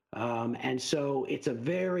people. And so it's a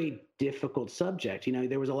very difficult subject.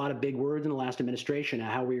 There was a lot of big words in the last administration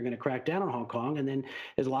how we were going to crack down on Hong Kong. And then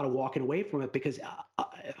there's a lot of walking away from it because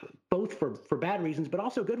both for bad reasons, but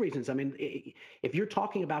also good reasons. I mean, if you're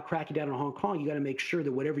talking about cracking down on Hong Kong, you got to make sure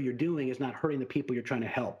that whatever you're doing is not hurting the people you're trying to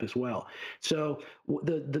help as well. So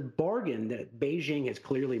the bargain that Beijing has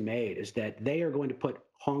clearly made is that they are going to put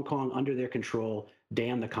Hong Kong under their control,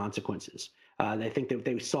 damn the consequences. They think that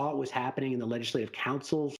they saw what was happening in the legislative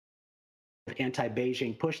councils,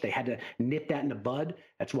 anti-Beijing push. They had to nip that in the bud.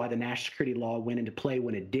 That's why the national security law went into play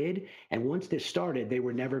when it did. And once this started, they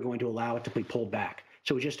were never going to allow it to be pulled back.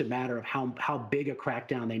 So it was just a matter of how big a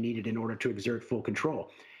crackdown they needed in order to exert full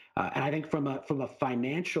control. And I think from a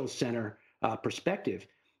financial center perspective,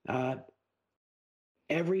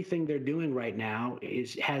 everything they're doing right now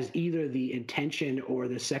has either the intention or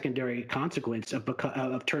the secondary consequence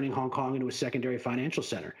of turning Hong Kong into a secondary financial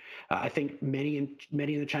center. I think many in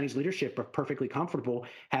the Chinese leadership are perfectly comfortable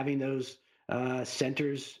having those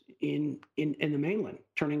centers in the mainland,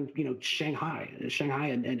 turning Shanghai and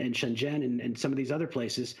Shenzhen and some of these other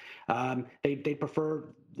places. They prefer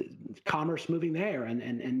commerce moving there,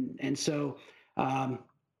 and so.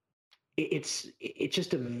 it's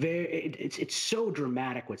just a it's so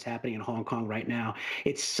dramatic what's happening in Hong Kong right now.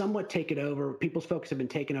 It's somewhat taken over. People's focus have been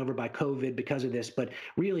taken over by COVID because of this, but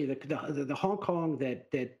really the Hong Kong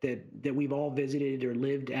that we've all visited or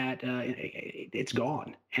lived at, it's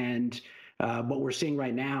gone. And what we're seeing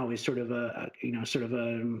right now is sort of a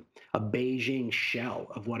Beijing shell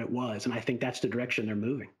of what it was, and I think that's the direction they're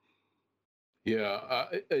moving. Yeah,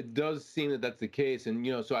 it does seem that that's the case, and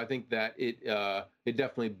so I think that it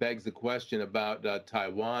definitely begs the question about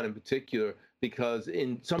Taiwan in particular, because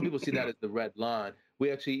some people see that as the red line.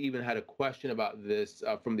 We actually even had a question about this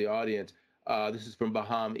from the audience. This is from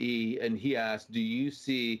Baham E, and he asked, "Do you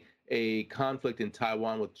see a conflict in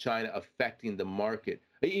Taiwan with China affecting the market?"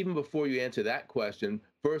 Even before you answer that question,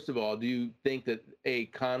 first of all, do you think that a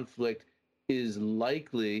conflict is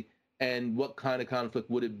likely? And what kind of conflict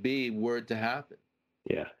would it be were it to happen?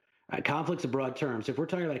 Yeah, conflict's a broad term. So if we're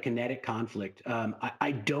talking about a kinetic conflict,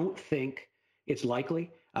 I don't think it's likely.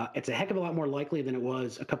 It's a heck of a lot more likely than it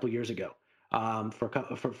was a couple of years ago,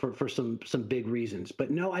 for some big reasons. But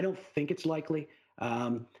no, I don't think it's likely.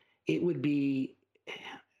 It would be,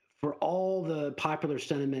 for all the popular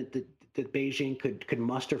sentiment that Beijing could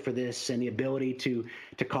muster for this, and the ability to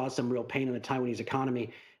cause some real pain in the Taiwanese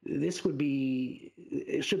economy, it should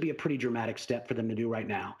be a pretty dramatic step for them to do right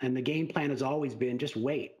now. And the game plan has always been, just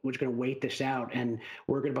wait. We're just going to wait this out, and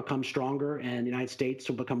we're going to become stronger, and the United States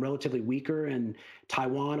will become relatively weaker, and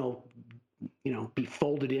Taiwan will, be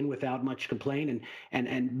folded in without much complaint.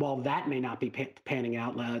 And while that may not be panning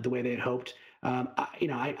out the way they had hoped,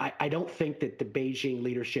 I don't think that the Beijing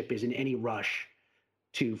leadership is in any rush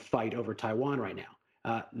to fight over Taiwan right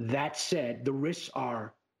now. That said, the risks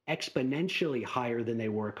are exponentially higher than they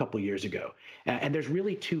were a couple of years ago. And there's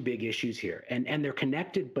really two big issues here, and they're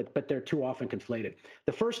connected, but they're too often conflated.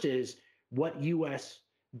 The first is what U.S.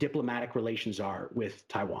 diplomatic relations are with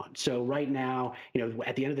Taiwan. So right now,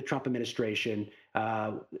 at the end of the Trump administration,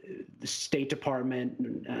 the State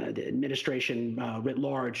Department, the administration writ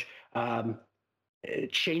large,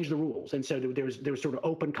 changed the rules. And so there was sort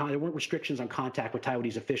of there weren't restrictions on contact with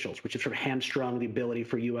Taiwanese officials, which have sort of hamstrung the ability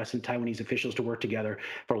for U.S. and Taiwanese officials to work together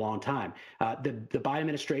for a long time. The Biden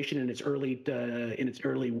administration, in its early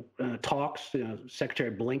talks,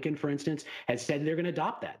 Secretary Blinken, for instance, has said they're going to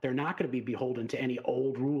adopt that. They're not going to be beholden to any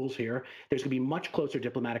old rules here. There's going to be much closer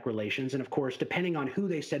diplomatic relations. And of course, depending on who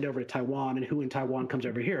they send over to Taiwan and who in Taiwan comes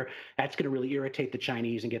over here, that's going to really irritate the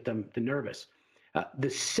Chinese and get them nervous.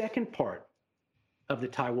 The second part of the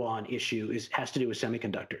Taiwan issue has to do with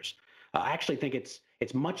semiconductors. I actually think it's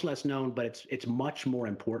much less known, but it's much more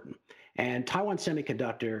important. And Taiwan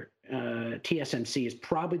Semiconductor, TSMC, is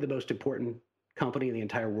probably the most important company in the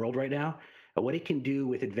entire world right now. What it can do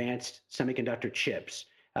with advanced semiconductor chips,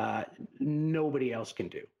 nobody else can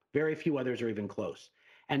do. Very few others are even close.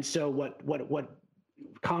 And so what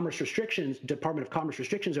commerce restrictions, Department of Commerce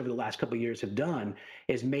restrictions over the last couple of years have done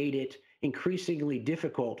is made it increasingly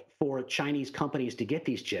difficult for Chinese companies to get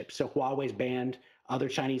these chips. So Huawei's banned. Other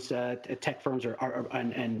Chinese tech firms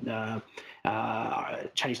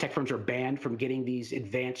Chinese tech firms are banned from getting these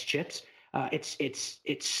advanced chips. It's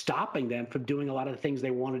stopping them from doing a lot of the things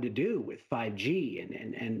they wanted to do with 5G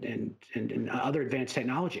and other advanced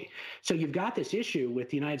technology. So you've got this issue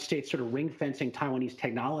with the United States sort of ring fencing Taiwanese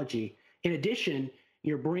technology. In addition,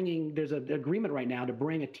 there's an agreement right now to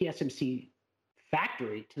bring a TSMC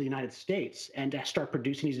factory to the United States and to start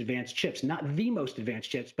producing these advanced chips, not the most advanced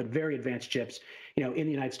chips, but very advanced chips, in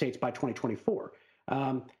the United States by 2024.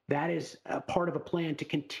 That is a part of a plan to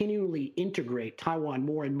continually integrate Taiwan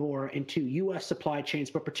more and more into U.S. supply chains,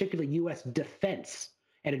 but particularly U.S. defense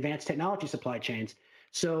and advanced technology supply chains.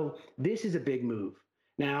 So this is a big move.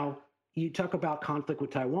 Now, you talk about conflict with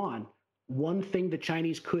Taiwan. One thing the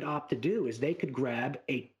Chinese could opt to do is they could grab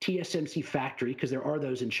a TSMC factory, because there are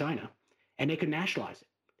those in China, and they could nationalize it.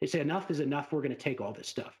 They say, enough is enough, we're going to take all this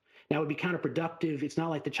stuff. Now, it would be counterproductive. It's not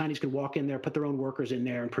like the Chinese could walk in there, put their own workers in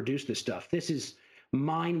there, and produce this stuff. This is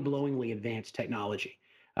mind-blowingly advanced technology.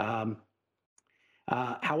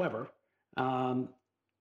 However, when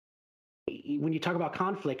you talk about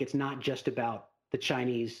conflict, it's not just about the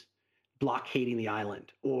Chinese blockading the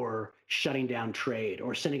island or shutting down trade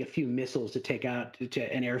or sending a few missiles to take out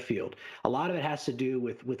an airfield. A lot of it has to do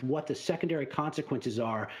with what the secondary consequences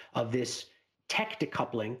are of this tech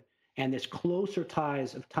decoupling and this closer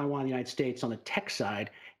ties of Taiwan and the United States on the tech side,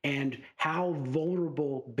 and how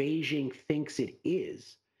vulnerable Beijing thinks it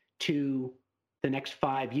is to the next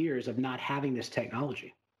 5 years of not having this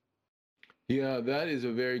technology. Yeah, that is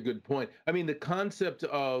a very good point. I mean, the concept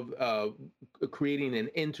of creating an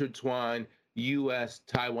intertwined U.S.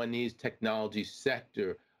 Taiwanese technology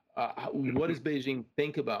sector What does Beijing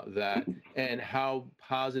think about that, and how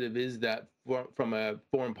positive is that from a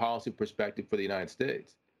foreign policy perspective for the United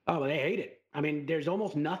States? Oh, they hate it. I mean, there's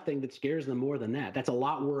almost nothing that scares them more than that. That's a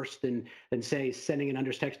lot worse than say sending an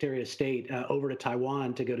Undersecretary of State over to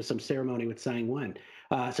Taiwan to go to some ceremony with Tsai Ing-wen.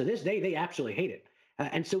 So they absolutely hate it.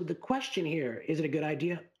 And so the question here, is it a good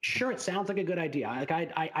idea? Sure, it sounds like a good idea. Like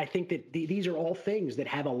I think that these are all things that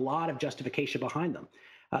have a lot of justification behind them.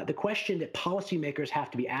 The question that policymakers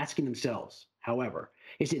have to be asking themselves, however,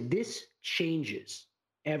 is that this changes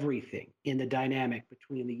everything in the dynamic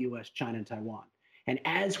between the U.S., China, and Taiwan. And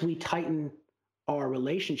as we tighten our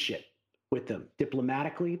relationship with them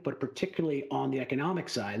diplomatically, but particularly on the economic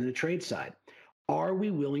side and the trade side, are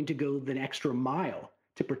we willing to go the extra mile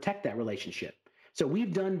to protect that relationship? So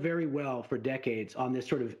we've done very well for decades on this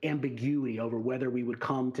sort of ambiguity over whether we would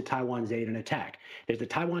come to Taiwan's aid and attack. There's the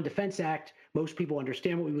Taiwan Defense Act. Most people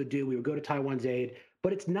understand what we would do. We would go to Taiwan's aid,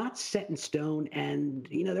 but it's not set in stone. And,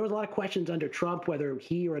 there was a lot of questions under Trump whether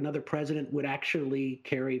he or another president would actually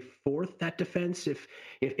carry forth that defense if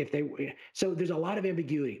they. So there's a lot of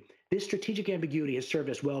ambiguity. This strategic ambiguity has served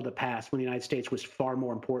us well in the past when the United States was far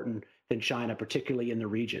more important than China, particularly in the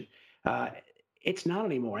region. It's not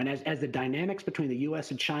anymore. And as the dynamics between the U.S.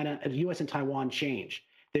 and China, the U.S. and Taiwan change,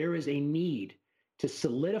 there is a need to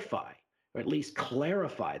solidify or at least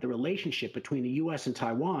clarify the relationship between the U.S. and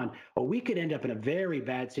Taiwan, or we could end up in a very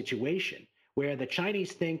bad situation where the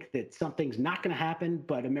Chinese think that something's not going to happen,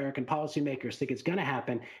 but American policymakers think it's going to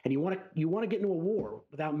happen, and you want to get into a war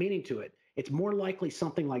without meaning to it. It's more likely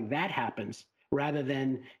something like that happens rather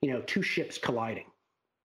than two ships colliding.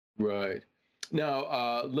 Right.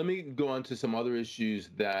 Now, let me go on to some other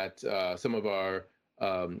issues that some of our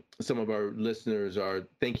listeners are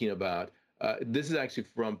thinking about. This is actually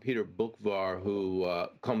from Peter Bukvar, who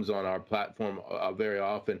comes on our platform very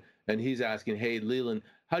often, and he's asking, "Hey, Leland,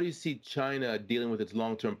 how do you see China dealing with its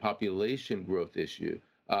long-term population growth issue?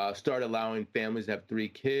 Start allowing families to have 3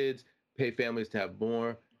 kids, pay families to have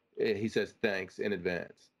more." He says, "Thanks in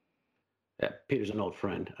advance." Yeah, Peter's an old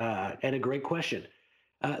friend and a great question.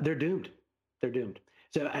 They're doomed. They're doomed.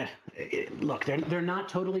 So look, they're not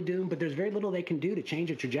totally doomed, but there's very little they can do to change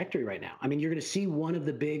the trajectory right now. I mean, you're going to see one of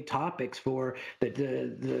the big topics for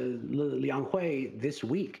the Liang Hui this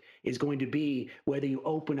week is going to be whether you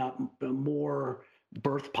open up more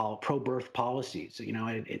pro-birth policies.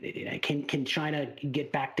 Can China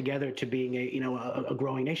get back together to being a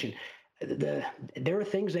growing nation? There are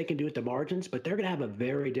things they can do at the margins, but they're going to have a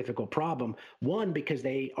very difficult problem. One, because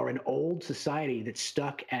they are an old society that's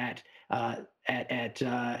stuck at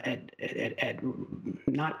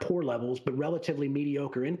not poor levels, but relatively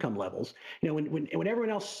mediocre income levels. When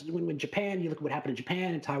everyone else, when Japan, you look at what happened in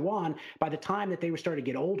Japan and Taiwan, by the time that they were starting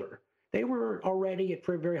to get older, they were already at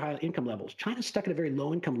very high income levels. China's stuck at a very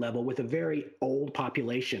low income level with a very old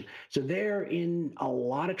population. So they're in a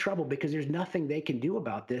lot of trouble because there's nothing they can do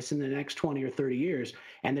about this in the next 20 or 30 years.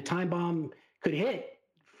 And the time bomb could hit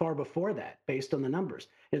far before that based on the numbers.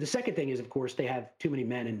 The second thing is, of course, they have too many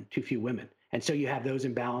men and too few women. And so you have those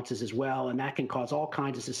imbalances as well. And that can cause all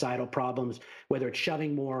kinds of societal problems, whether it's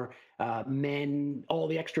shoving more men, all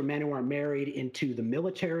the extra men who aren't married into the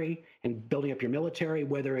military and building up your military,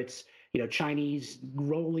 whether it's Chinese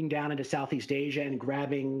rolling down into Southeast Asia and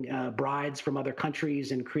grabbing brides from other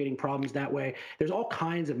countries and creating problems that way. There's all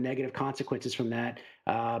kinds of negative consequences from that.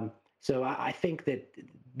 So I think that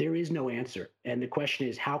there is no answer. And the question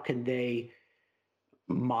is, how can they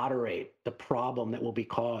moderate the problem that will be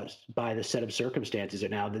caused by the set of circumstances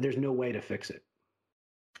now? There's no way to fix it.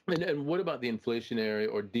 And what about the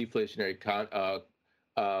inflationary or deflationary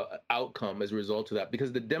outcome as a result of that?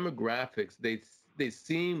 Because the demographics, they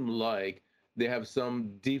seem like they have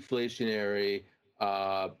some deflationary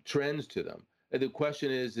trends to them. And the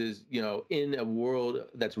question is, in a world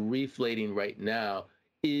that's reflating right now,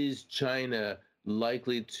 is China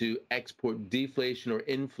likely to export deflation or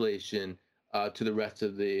inflation to the rest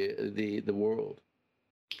of the world?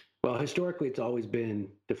 Well, historically, it's always been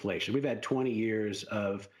deflation. We've had 20 years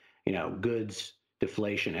of goods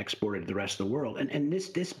deflation exported to the rest of the world, and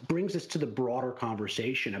this brings us to the broader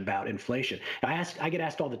conversation about inflation. I get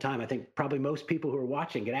asked all the time. I think probably most people who are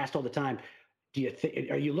watching get asked all the time.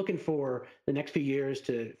 Are you looking for the next few years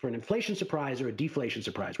for an inflation surprise or a deflation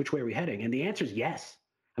surprise? Which way are we heading? And the answer is yes.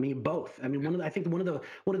 I mean, both. I mean, I think one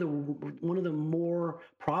of the more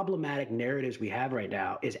problematic narratives we have right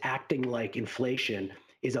now is acting like inflation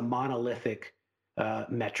is a monolithic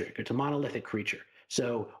metric. It's a monolithic creature.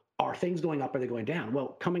 So are things going up? Are they going down?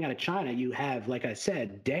 Well, coming out of China, you have, like I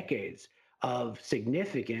said, decades of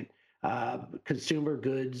significant consumer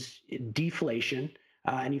goods deflation,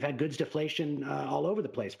 And you've had goods deflation all over the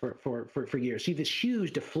place for years. So you have this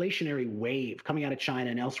huge deflationary wave coming out of China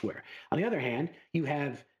and elsewhere. On the other hand, you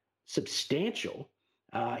have substantial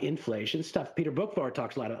inflation stuff. Peter Boockvar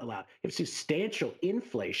talks a lot about. You have substantial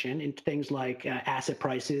inflation in things like asset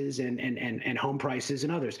prices and home prices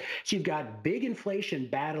and others. So you've got big inflation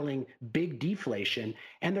battling big deflation,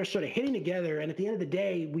 and they're sort of hitting together. And at the end of the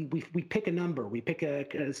day, we pick a number. We pick a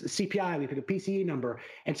CPI, we pick a PCE number,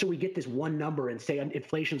 and so we get this one number and say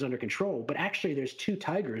inflation's under control. But actually, there's two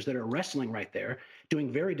tigers that are wrestling right there,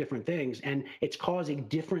 doing very different things, and it's causing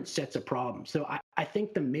different sets of problems. So I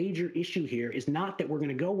think the major issue here is not that we're going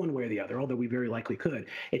to go one way or the other, although we very likely could.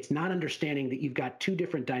 It's not understanding that you've got two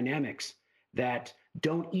different dynamics that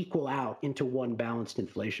don't equal out into one balanced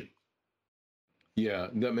inflation. Yeah,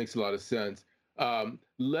 that makes a lot of sense.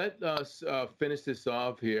 Let us finish this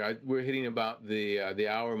off here. We're hitting about the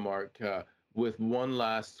hour mark with one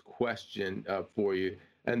last question for you.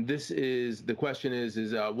 And the question is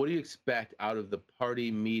what do you expect out of the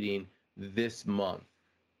party meeting this month?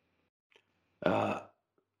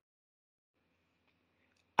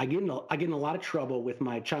 I get in a lot of trouble with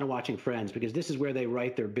my China watching friends because this is where they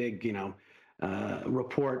write their big,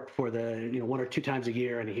 report for the, one or two times a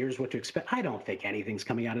year, and here's what to expect. I don't think anything's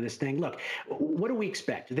coming out of this thing. Look, what do we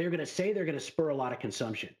expect? They're going to say they're going to spur a lot of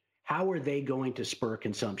consumption. How are they going to spur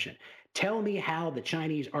consumption? Tell me how the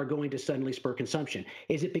Chinese are going to suddenly spur consumption.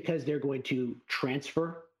 Is it because they're going to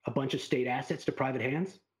transfer a bunch of state assets to private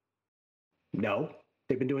hands? No,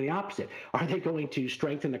 they've been doing the opposite. Are they going to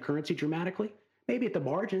strengthen the currency dramatically? Maybe at the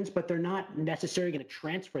margins, but they're not necessarily going to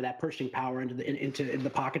transfer that purchasing power into the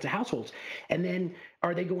pockets of households. And then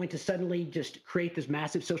are they going to suddenly just create this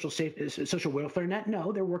massive social welfare net?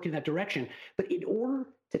 No, they're working in that direction. But in order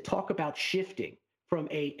to talk about shifting from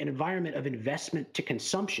an environment of investment to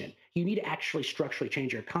consumption, you need to actually structurally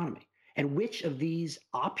change your economy. And which of these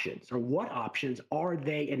options, or what options are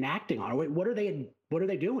they enacting on? Or what are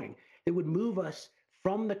they doing that would move us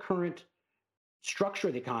from the current structure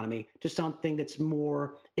of the economy to something that's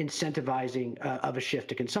more incentivizing of a shift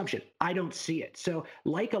to consumption? I don't see it. So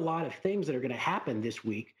like a lot of things that are going to happen this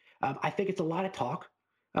week, I think it's a lot of talk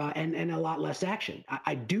and a lot less action.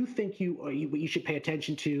 I do think you should pay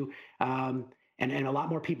attention to, and a lot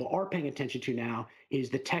more people are paying attention to now, is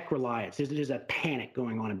the tech reliance. There's a panic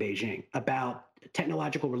going on in Beijing about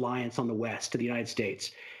technological reliance on the West to the United States.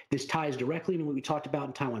 This ties directly to what we talked about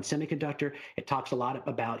in Taiwan Semiconductor. It talks a lot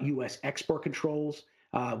about U.S. export controls,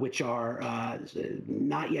 which are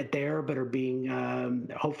not yet there, but are being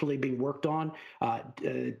hopefully being worked on,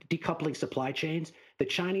 decoupling supply chains. The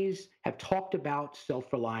Chinese have talked about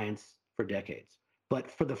self-reliance for decades, but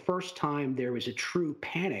for the first time, there is a true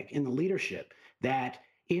panic in the leadership that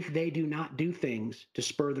if they do not do things to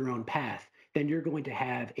spur their own path, then you're going to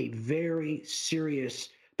have a very serious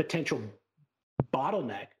potential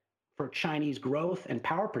bottleneck for Chinese growth and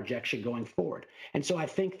power projection going forward. And so I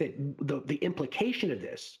think that the implication of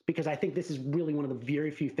this, because I think this is really one of the very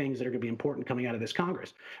few things that are going to be important coming out of this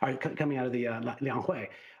Congress, or coming out of the Liang Hui,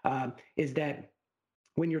 is that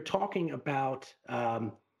when you're talking about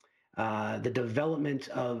the development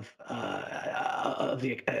of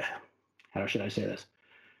the how should I say this?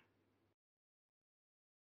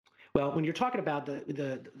 Well, when you're talking about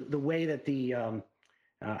the way that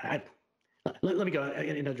let me go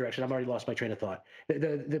in another direction. I've already lost my train of thought.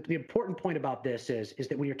 The important point about this is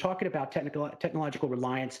that when you're talking about technological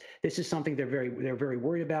reliance, this is something they're very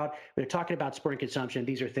worried about. When they're talking about spurring consumption,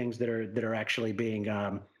 these are things that are actually being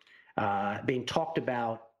talked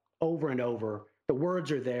about over and over. The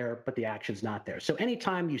words are there, but the action's not there. So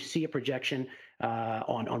anytime you see a projection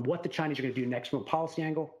on what the Chinese are going to do next from a policy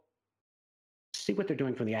angle, see what they're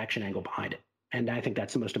doing from the action angle behind it. And I think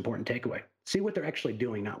that's the most important takeaway. See what they're actually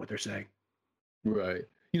doing, not what they're saying. Right.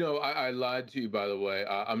 I lied to you, by the way.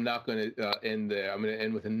 I'm not going to end there. I'm going to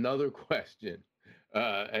end with another question.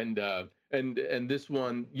 And this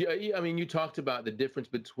one, I mean, you talked about the difference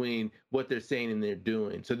between what they're saying and they're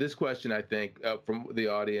doing. So this question, I think, from the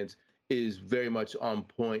audience is very much on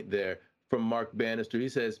point there. From Mark Bannister, he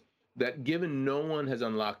says that given no one has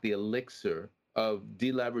unlocked the elixir of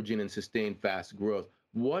deleveraging and sustained fast growth,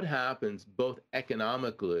 what happens both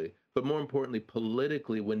economically, but more importantly,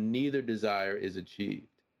 politically, when neither desire is achieved?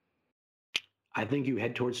 I think you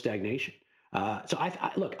head towards stagnation. So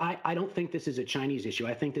I don't think this is a Chinese issue.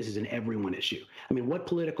 I think this is an everyone issue. I mean, what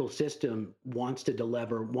political system wants to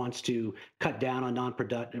delever, wants to cut down on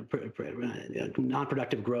non-productive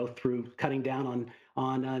growth through cutting down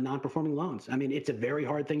on non-performing loans? I mean, it's a very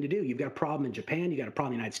hard thing to do. You've got a problem in Japan, you got a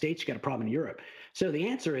problem in the United States, you got a problem in Europe. So the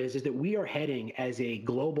answer is that we are heading as a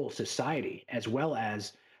global society, as well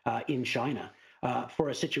as in China, for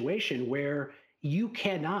a situation where you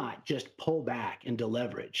cannot just pull back and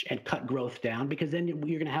deleverage and cut growth down, because then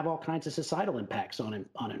you're going to have all kinds of societal impacts on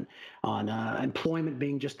employment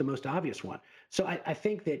being just the most obvious one. So I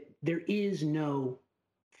think that there is no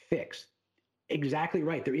fix. Exactly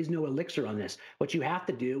right. There is no elixir on this. What you have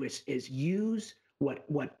to do is use what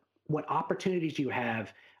opportunities you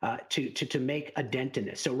have to make a dent in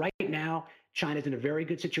this. So right now, China's in a very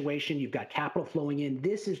good situation. You've got capital flowing in.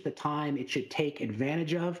 This is the time it should take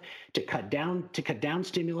advantage of to cut down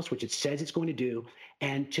stimulus, which it says it's going to do,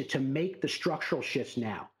 and to make the structural shifts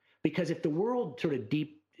now. Because if the world sort of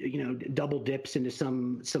double dips into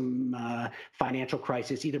some financial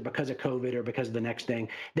crisis, either because of COVID or because of the next thing,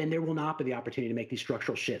 then there will not be the opportunity to make these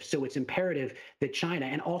structural shifts. So it's imperative that China,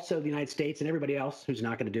 and also the United States and everybody else who's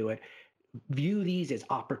not going to do it, view these as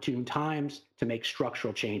opportune times to make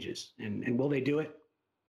structural changes. And will they do it?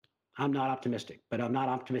 I'm not optimistic, but I'm not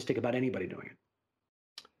optimistic about anybody doing it.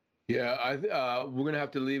 Yeah, we're going to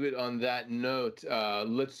have to leave it on that note.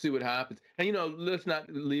 Let's see what happens. And, let's not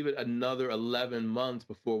leave it another 11 months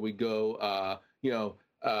before we go,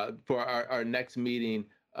 for our next meeting.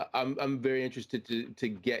 I'm very interested to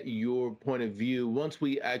get your point of view. Once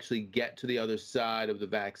we actually get to the other side of the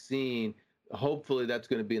vaccine, hopefully that's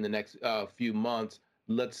going to be in the next few months.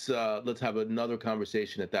 Let's have another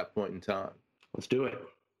conversation at that point in time. Let's do it.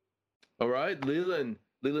 All right, Leland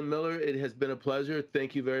Miller, it has been a pleasure.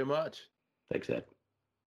 Thank you very much. Thanks, Ed.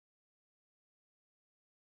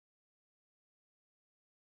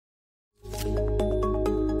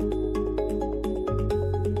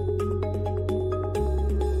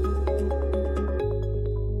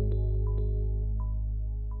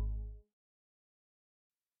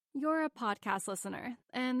 You're a podcast listener,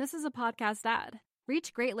 and this is a podcast ad.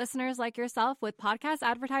 Reach great listeners like yourself with podcast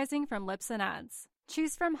advertising from Libsyn Ads.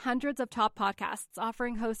 Choose from hundreds of top podcasts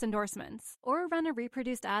offering host endorsements, or run a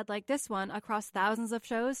reproduced ad like this one across thousands of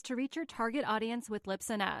shows to reach your target audience with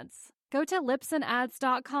Libsyn Ads. Go to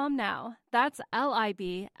libsynads.com now. That's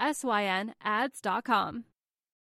LIBSYN ads.com.